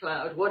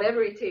MagCloud,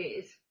 whatever it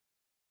is.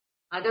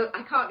 I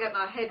can't get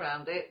my head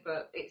around it,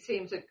 but it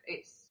seems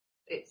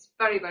it's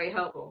very, very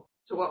helpful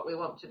to what we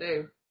want to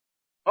do.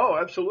 Oh,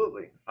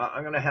 absolutely.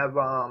 I'm going to have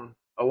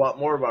a lot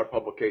more of our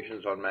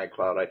publications on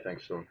MagCloud, I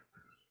think, soon.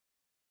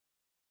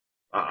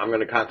 I'm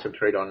going to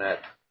concentrate on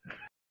that.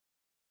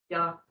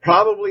 Yeah.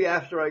 Probably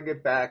after I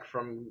get back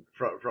from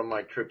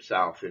my trip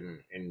south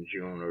in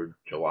June or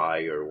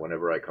July or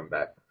whenever I come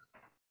back.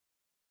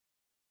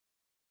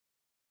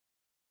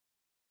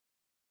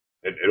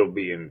 It'll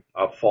be in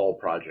a fall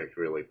project,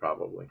 really,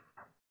 probably.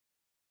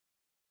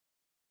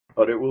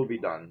 But it will be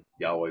done,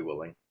 Yahweh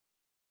willing.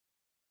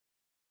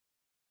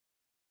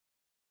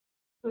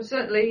 Will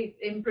certainly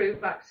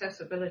improve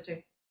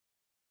accessibility.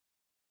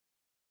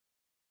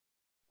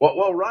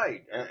 Well,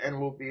 right, and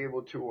we'll be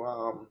able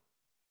to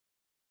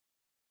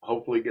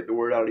hopefully get the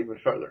word out even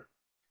further.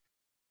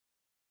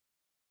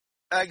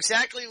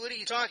 Exactly what are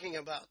you talking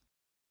about?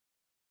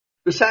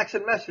 The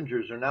Saxon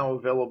Messengers are now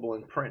available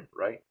in print,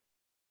 right?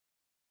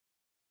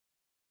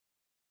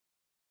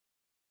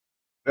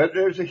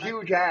 There's a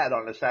huge ad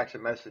on the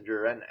Saxon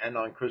Messenger and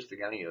on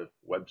Christogenea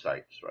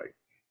websites, right?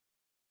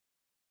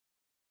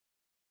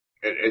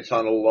 It's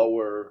on the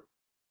lower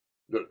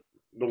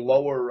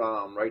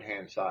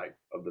right-hand side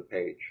of the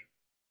page.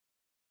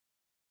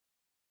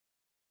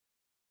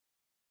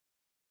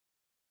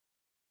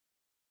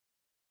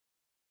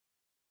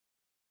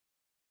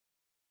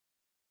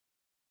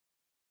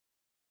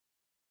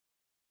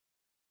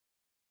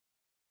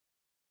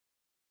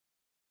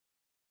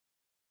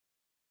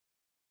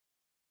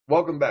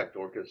 Welcome back,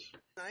 Dorcas.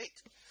 Night.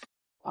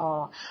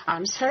 Oh,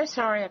 I'm so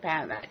sorry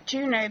about that. Do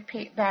you know,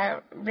 Pete,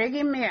 they're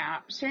rigging me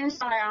up. As soon as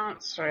I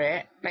answer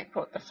it, they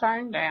put the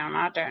phone down.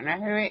 I don't know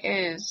who it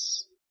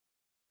is.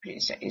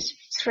 It's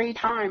 3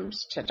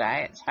 times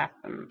today it's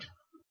happened.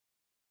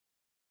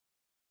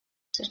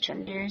 Such a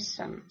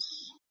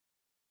nuisance.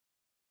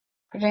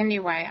 But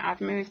anyway,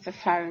 I've moved the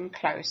phone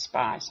close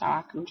by so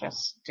I can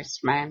just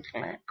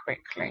dismantle it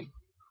quickly.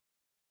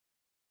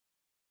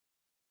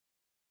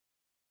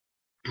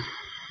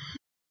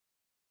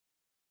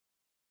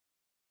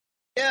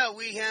 Yeah,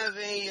 we have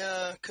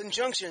a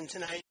conjunction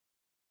tonight.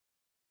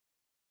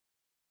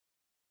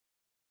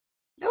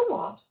 No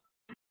what?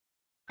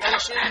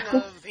 Conjunction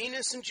of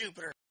Venus and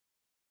Jupiter.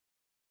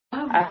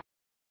 Oh,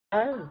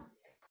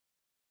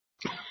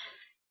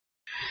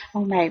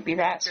 maybe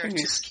that's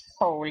who's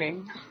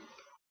calling.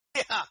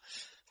 Yeah.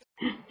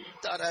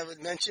 Thought I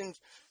would mention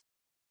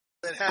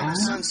that have a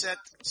sunset.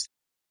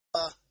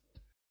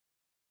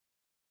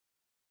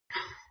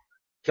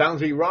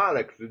 Sounds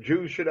erotic. The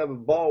Jews should have a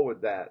ball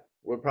with that.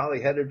 We're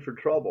probably headed for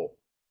trouble.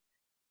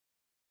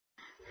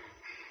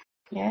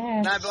 Yeah.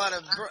 And I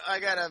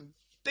got a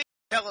big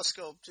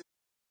telescope too.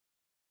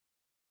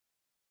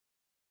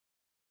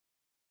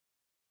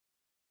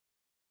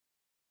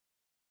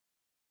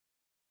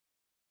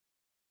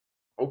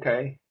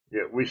 Okay.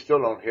 Yeah, we still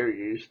don't hear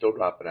you. You're still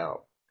dropping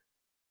out.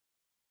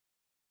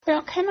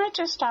 Well, can I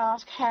just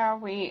ask how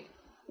we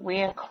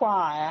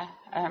acquire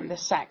the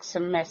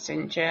Saxon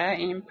Messenger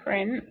in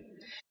print?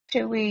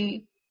 Do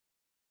we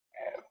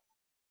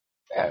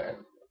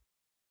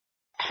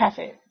have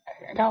it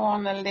go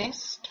on the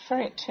list for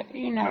it to,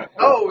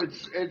 Oh,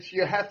 it's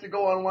you have to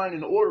go online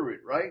and order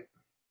it, right?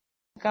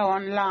 Go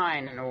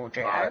online and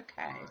order it.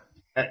 Okay.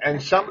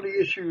 And some of the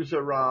issues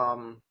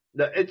are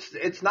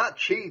it's not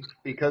cheap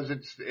because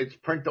it's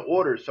print to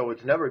order, so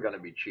it's never going to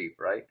be cheap,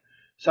 right?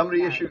 Some of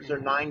the issues are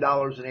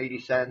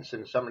 $9.80,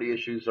 and some of the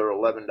issues are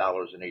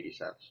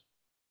 $11.80.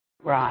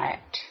 Right.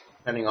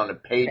 Depending on the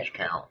page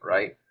count,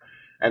 right?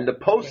 And the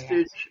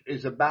postage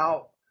is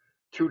about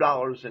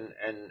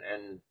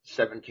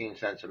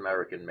 $2.17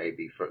 American,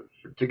 maybe, for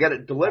to get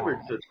it delivered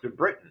to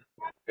Britain.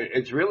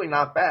 It's really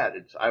not bad.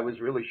 I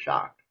was really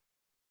shocked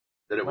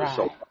that it was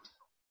so.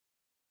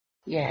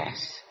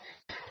 Yes.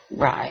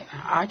 Right.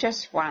 I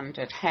just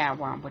wondered how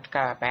one would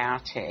go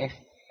about it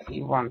if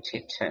you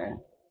wanted to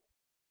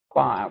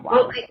buy one.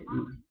 Well,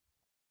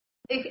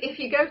 if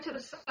you go to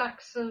the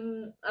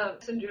Saxon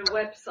Messenger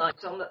website,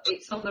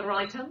 it's on the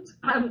right-hand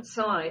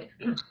side.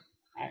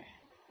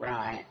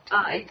 Right.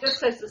 It just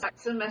says the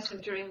Saxon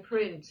Messenger in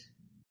print.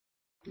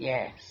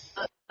 Yes.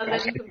 And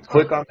then you can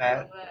click on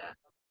that,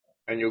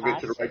 and you'll get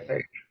to the right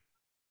page.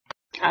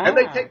 And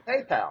they take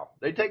PayPal.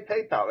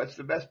 That's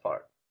the best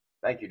part.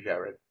 Thank you,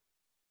 Jared.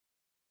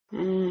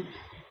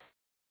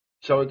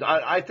 So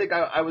I think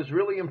I was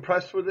really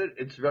impressed with it.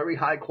 It's very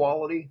high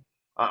quality.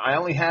 I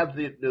only have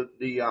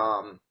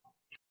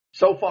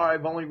so far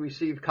I've only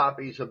received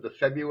copies of the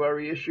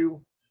February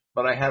issue,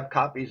 but I have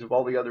copies of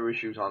all the other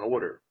issues on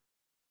order.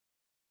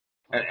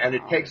 And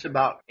it takes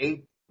about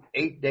eight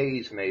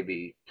days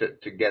maybe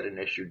to get an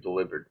issue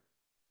delivered.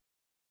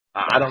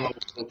 I don't know if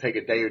it'll take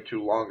a day or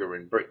two longer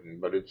in Britain,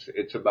 but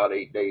it's about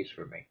 8 days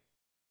for me.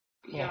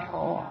 Yeah.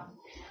 Oh.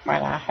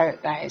 Well, I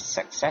hope that is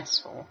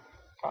successful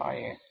for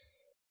you.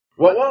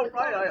 Well,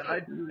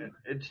 right.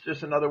 It's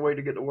just another way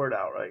to get the word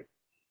out, right?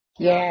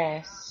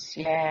 Yes,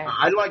 yeah.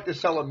 I'd like to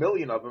sell 1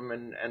 million of them,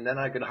 and then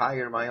I could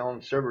hire my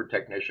own server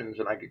technicians,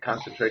 and I could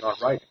concentrate on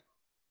writing.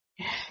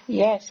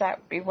 Yes, that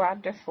would be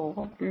wonderful,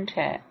 wouldn't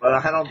it? But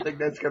I don't think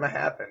that's going to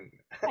happen.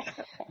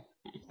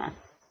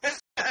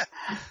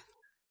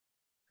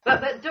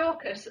 But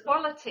Dorcas, the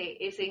quality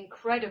is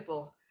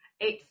incredible.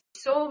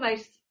 It's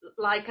almost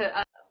like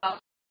a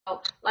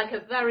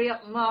very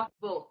upmarked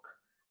book,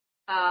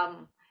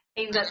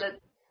 in that the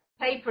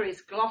paper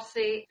is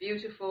glossy,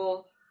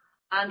 beautiful,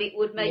 and it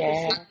would make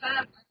a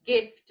superb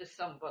gift to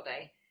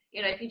somebody.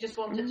 You know, if you just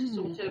wanted to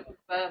sort of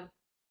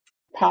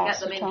get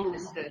them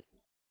interested.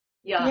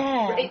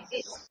 Yeah,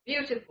 it's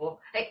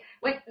beautiful.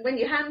 When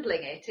you're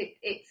handling it,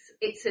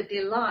 it's a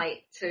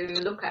delight to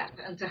look at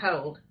and to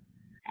hold.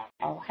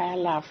 Oh, how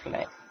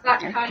lovely.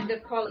 That kind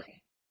of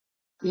quality.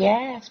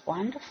 Yes,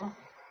 wonderful.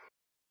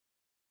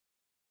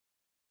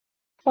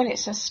 Well,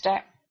 it's a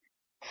step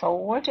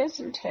forward,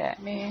 isn't it?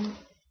 I mean,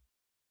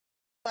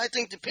 I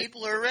think the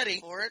people are ready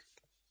for it.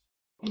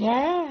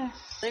 Yes.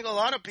 I think a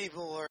lot of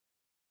people are.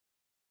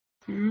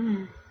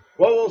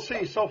 Well, we'll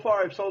see. So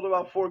far, I've sold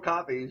about 4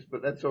 copies,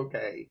 but that's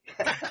okay.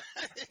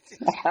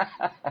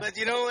 But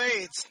you know,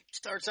 hey, it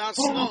starts out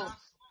slow.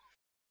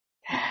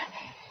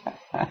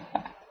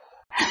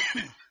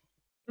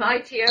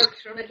 Mighty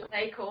oaks from little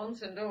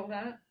acorns and all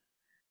that.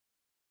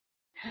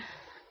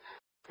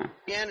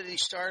 Christianity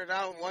started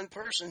out with one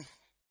person.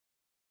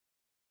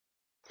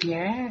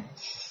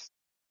 Yes.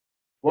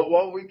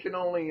 Well, we can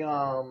only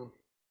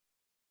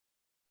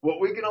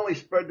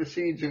spread the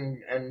seeds,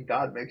 and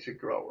God makes it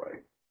grow,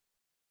 right?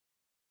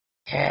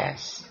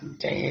 Yes,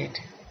 indeed.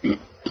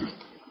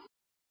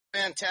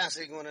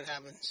 Fantastic when it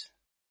happens.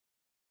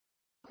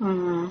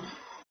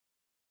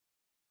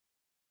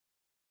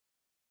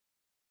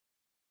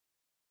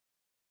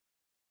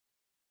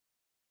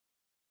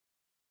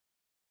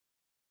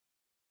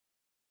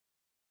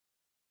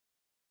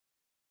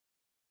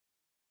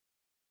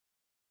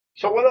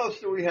 So what else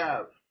do we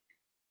have?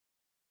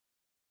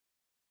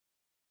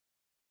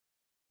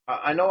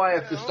 I know I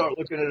have to start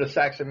looking at a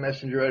Saxon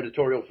Messenger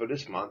editorial for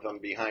this month. I'm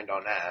behind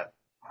on that.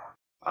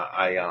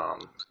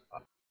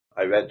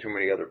 I've had too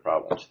many other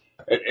problems.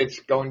 It's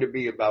going to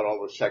be about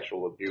all the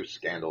sexual abuse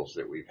scandals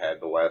that we've had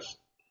the last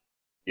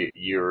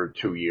year or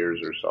 2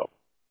 years or so.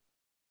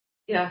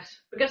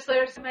 Yes, because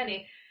there are so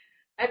many.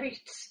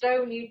 Every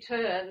stone you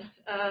turn,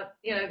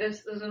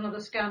 there's another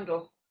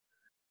scandal.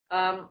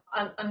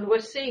 And we're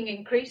seeing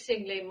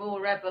increasingly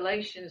more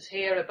revelations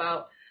here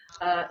about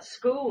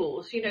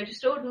schools,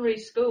 just ordinary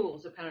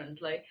schools,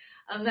 apparently.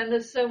 And then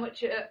there's so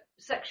much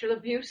sexual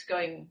abuse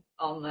going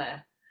on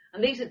there.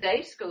 And these are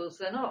day schools,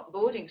 they're not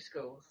boarding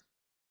schools.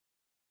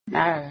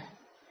 No.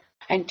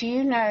 And do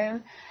you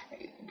know,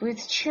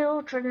 with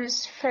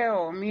children's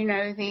film,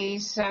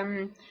 these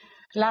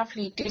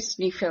lovely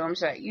Disney films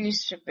that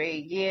used to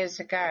be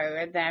years ago,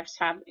 and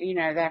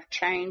they've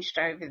changed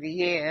over the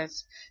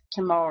years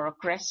to more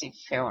aggressive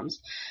films.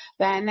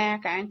 They're now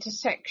going to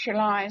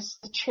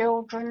sexualize the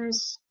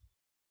children's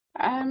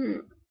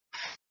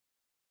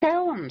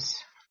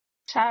films.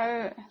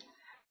 So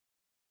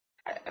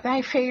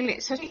they feel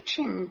it's a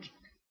teaching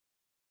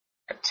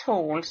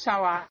tool, so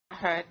I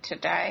heard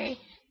today.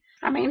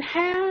 I mean,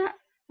 how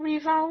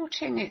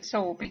revolting it's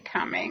all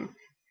becoming.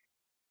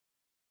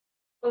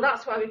 Well,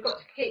 that's why we've got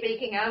to keep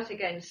speaking out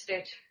against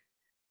it.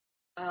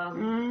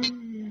 No.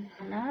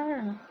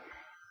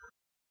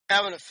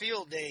 Having a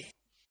field day.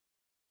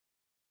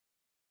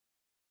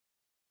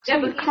 So yeah,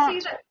 but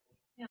you see that.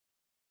 Yeah,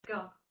 go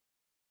on.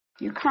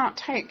 You can't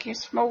take your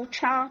small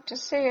child to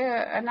see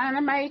an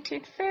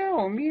animated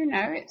film. You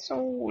know, it's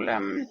all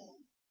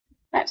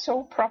that's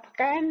all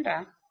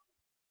propaganda.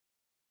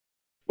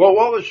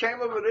 Well, the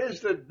shame of it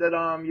is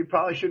that you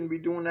probably shouldn't be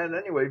doing that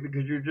anyway,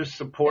 because you're just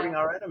supporting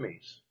our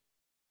enemies.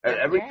 Yeah.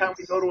 Every time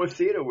we go to a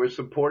theater, we're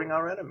supporting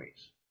our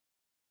enemies.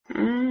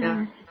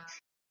 Mm.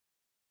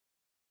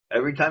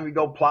 Every time you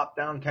go plop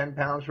down 10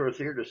 pounds for a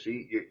theater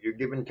seat, you're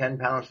giving 10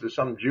 pounds to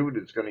some Jew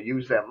that's going to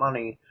use that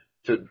money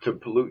to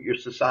pollute your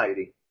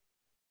society.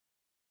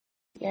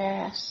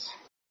 Yes.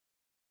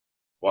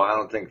 Well, I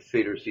don't think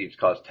theater seats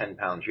cost 10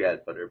 pounds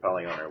yet, but they're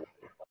probably on their way.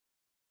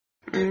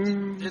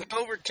 It's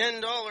over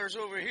 $10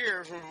 over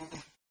here.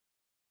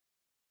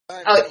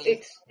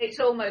 It's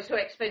almost too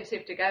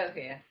expensive to go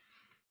here.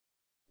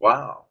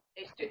 Wow.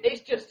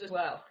 It's just as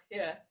well.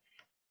 Yeah.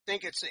 I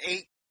think it's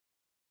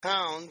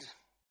 £8.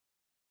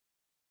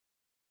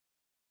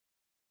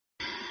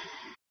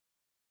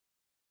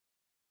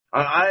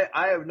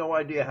 I have no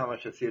idea how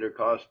much a theater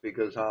costs,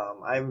 because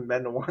I haven't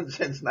been to one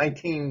since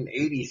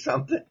 1980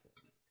 something.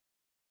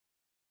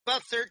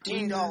 About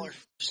 $13.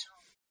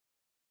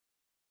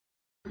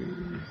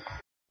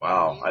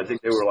 Wow, I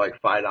think they were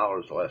like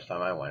 $5 the last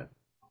time I went.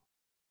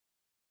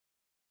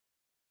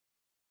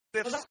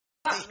 Well,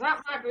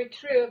 that might be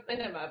true of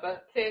cinema,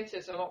 but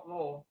theatre's a lot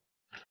more.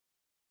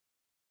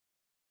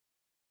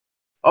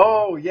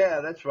 Oh,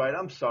 yeah, that's right.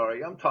 I'm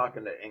sorry. I'm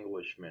talking to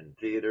Englishmen.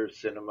 Theater,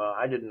 cinema.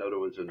 I didn't know there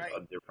was a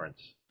difference.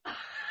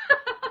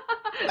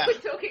 We're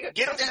talking about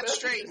Get that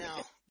straight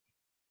now.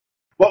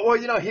 Well,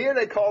 you know, here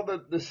they call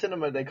the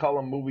cinema, they call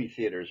them movie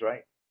theaters,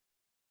 right?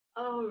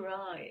 Oh,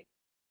 right.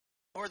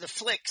 Or the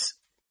flicks.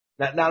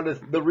 Now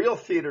the real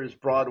theater is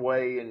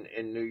Broadway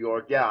in New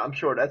York. Yeah, I'm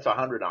sure that's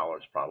 $100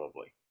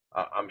 probably.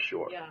 I'm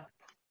sure.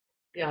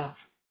 Yeah.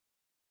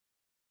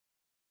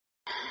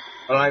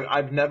 But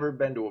I've never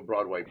been to a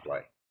Broadway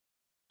play.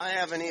 I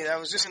haven't either. I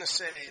was just going to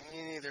say,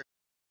 me neither.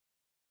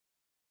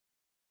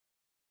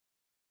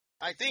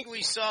 I think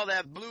we saw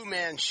that Blue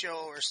Man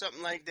show or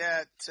something like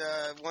that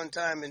one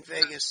time in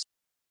Vegas.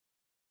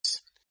 A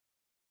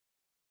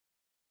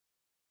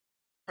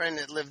friend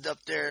that lived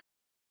up there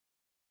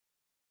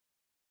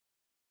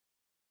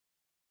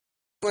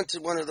went to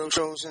one of those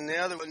shows, and the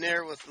other one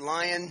there with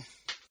lion,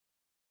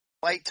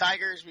 white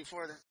tigers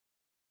before the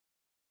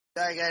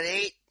guy got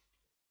ate.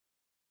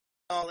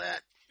 All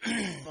that.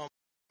 Well,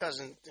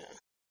 cousin.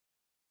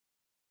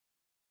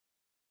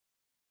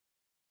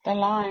 The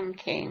Lion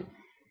King.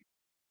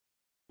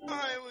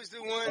 Oh, it was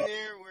the one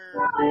there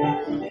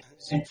where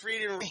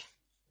Siegfried and Roy,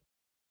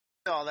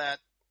 all that.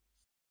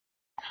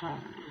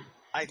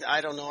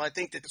 I don't know. I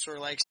think that's sort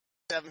of like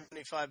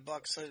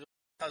 $75.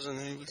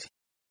 Cousin.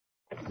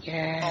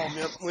 Yeah.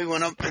 Oh, we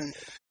went up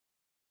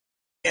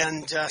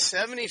and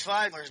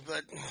 $75,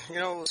 but you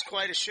know, it was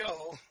quite a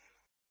show.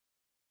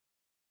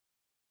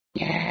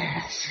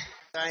 Yes.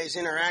 Guys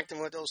interacting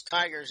with those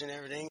tigers and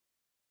everything.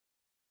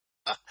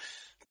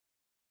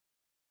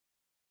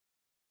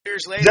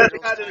 Years later, Is that the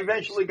guy that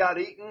eventually got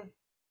eaten?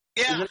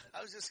 Yeah,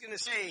 I was just gonna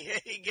say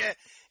he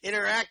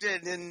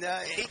interacted and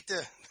ate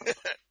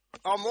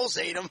almost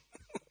ate him.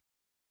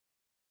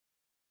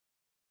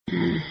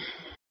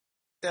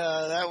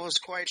 That was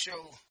quite a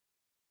show.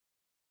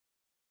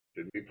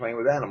 Shouldn't be playing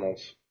with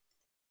animals.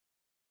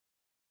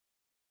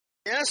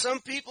 Yeah, some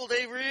people,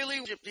 they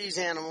really worship these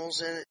animals,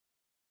 and it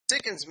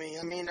sickens me.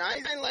 I mean,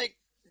 I like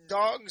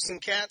dogs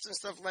and cats and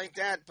stuff like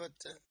that, but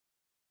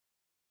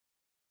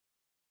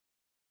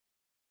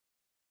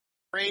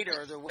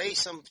or the way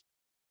some...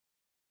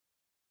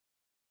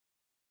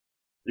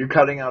 You're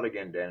cutting out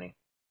again, Danny.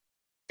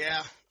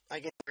 Yeah, I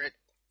can hear it.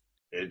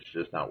 It's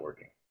just not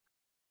working.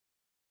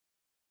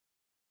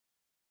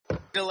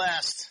 The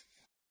last,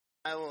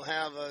 I will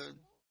have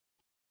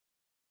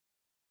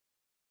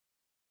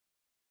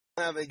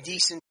a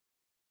decent...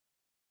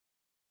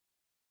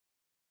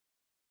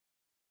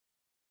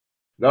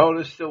 No,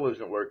 this still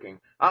isn't working.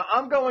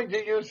 I'm going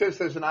to use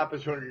this as an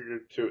opportunity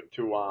to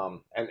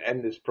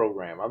end this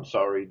program. I'm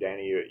sorry,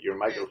 Danny, your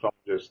microphone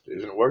just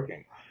isn't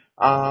working.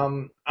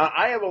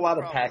 I have a lot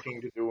of packing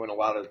to do and a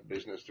lot of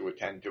business to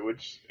attend to.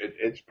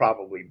 It's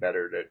probably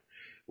better that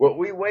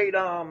we wait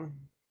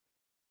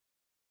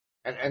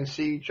and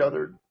see each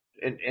other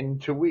in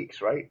 2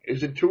 weeks, right?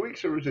 Is it 2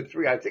 weeks or is it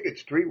 3? I think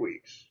it's 3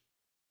 weeks.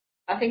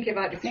 I think it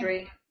might be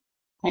 3.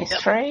 It's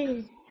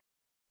 3.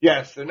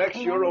 Yes, the next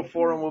Euro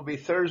Forum will be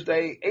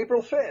Thursday,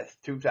 April 5th,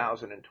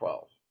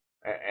 2012.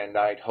 And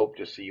I'd hope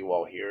to see you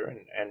all here,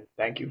 and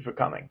thank you for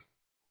coming.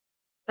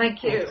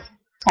 Thank you.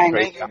 Thank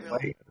you.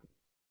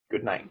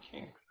 Good night.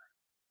 Good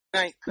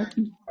night.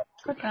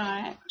 Good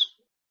night.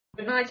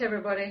 Good night,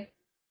 everybody.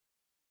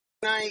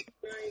 Good night.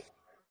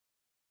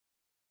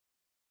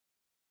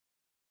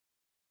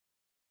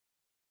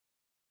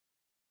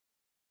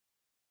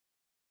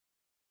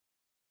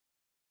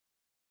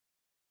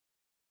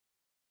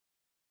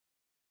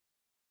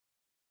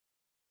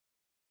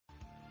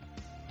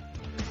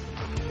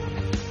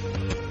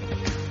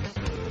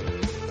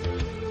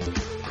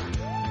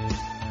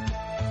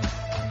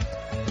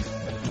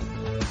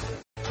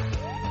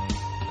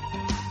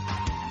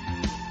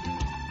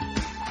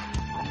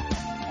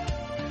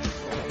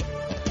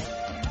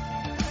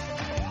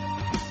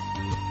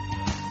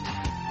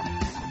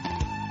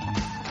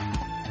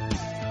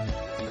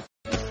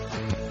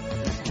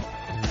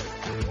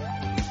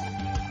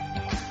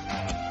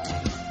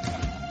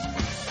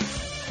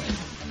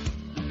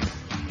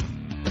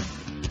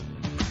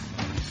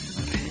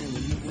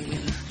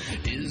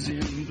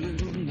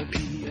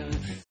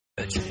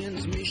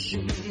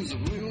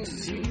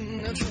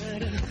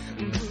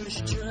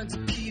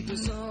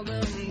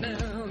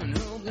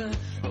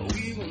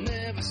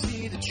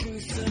 see the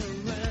truth around.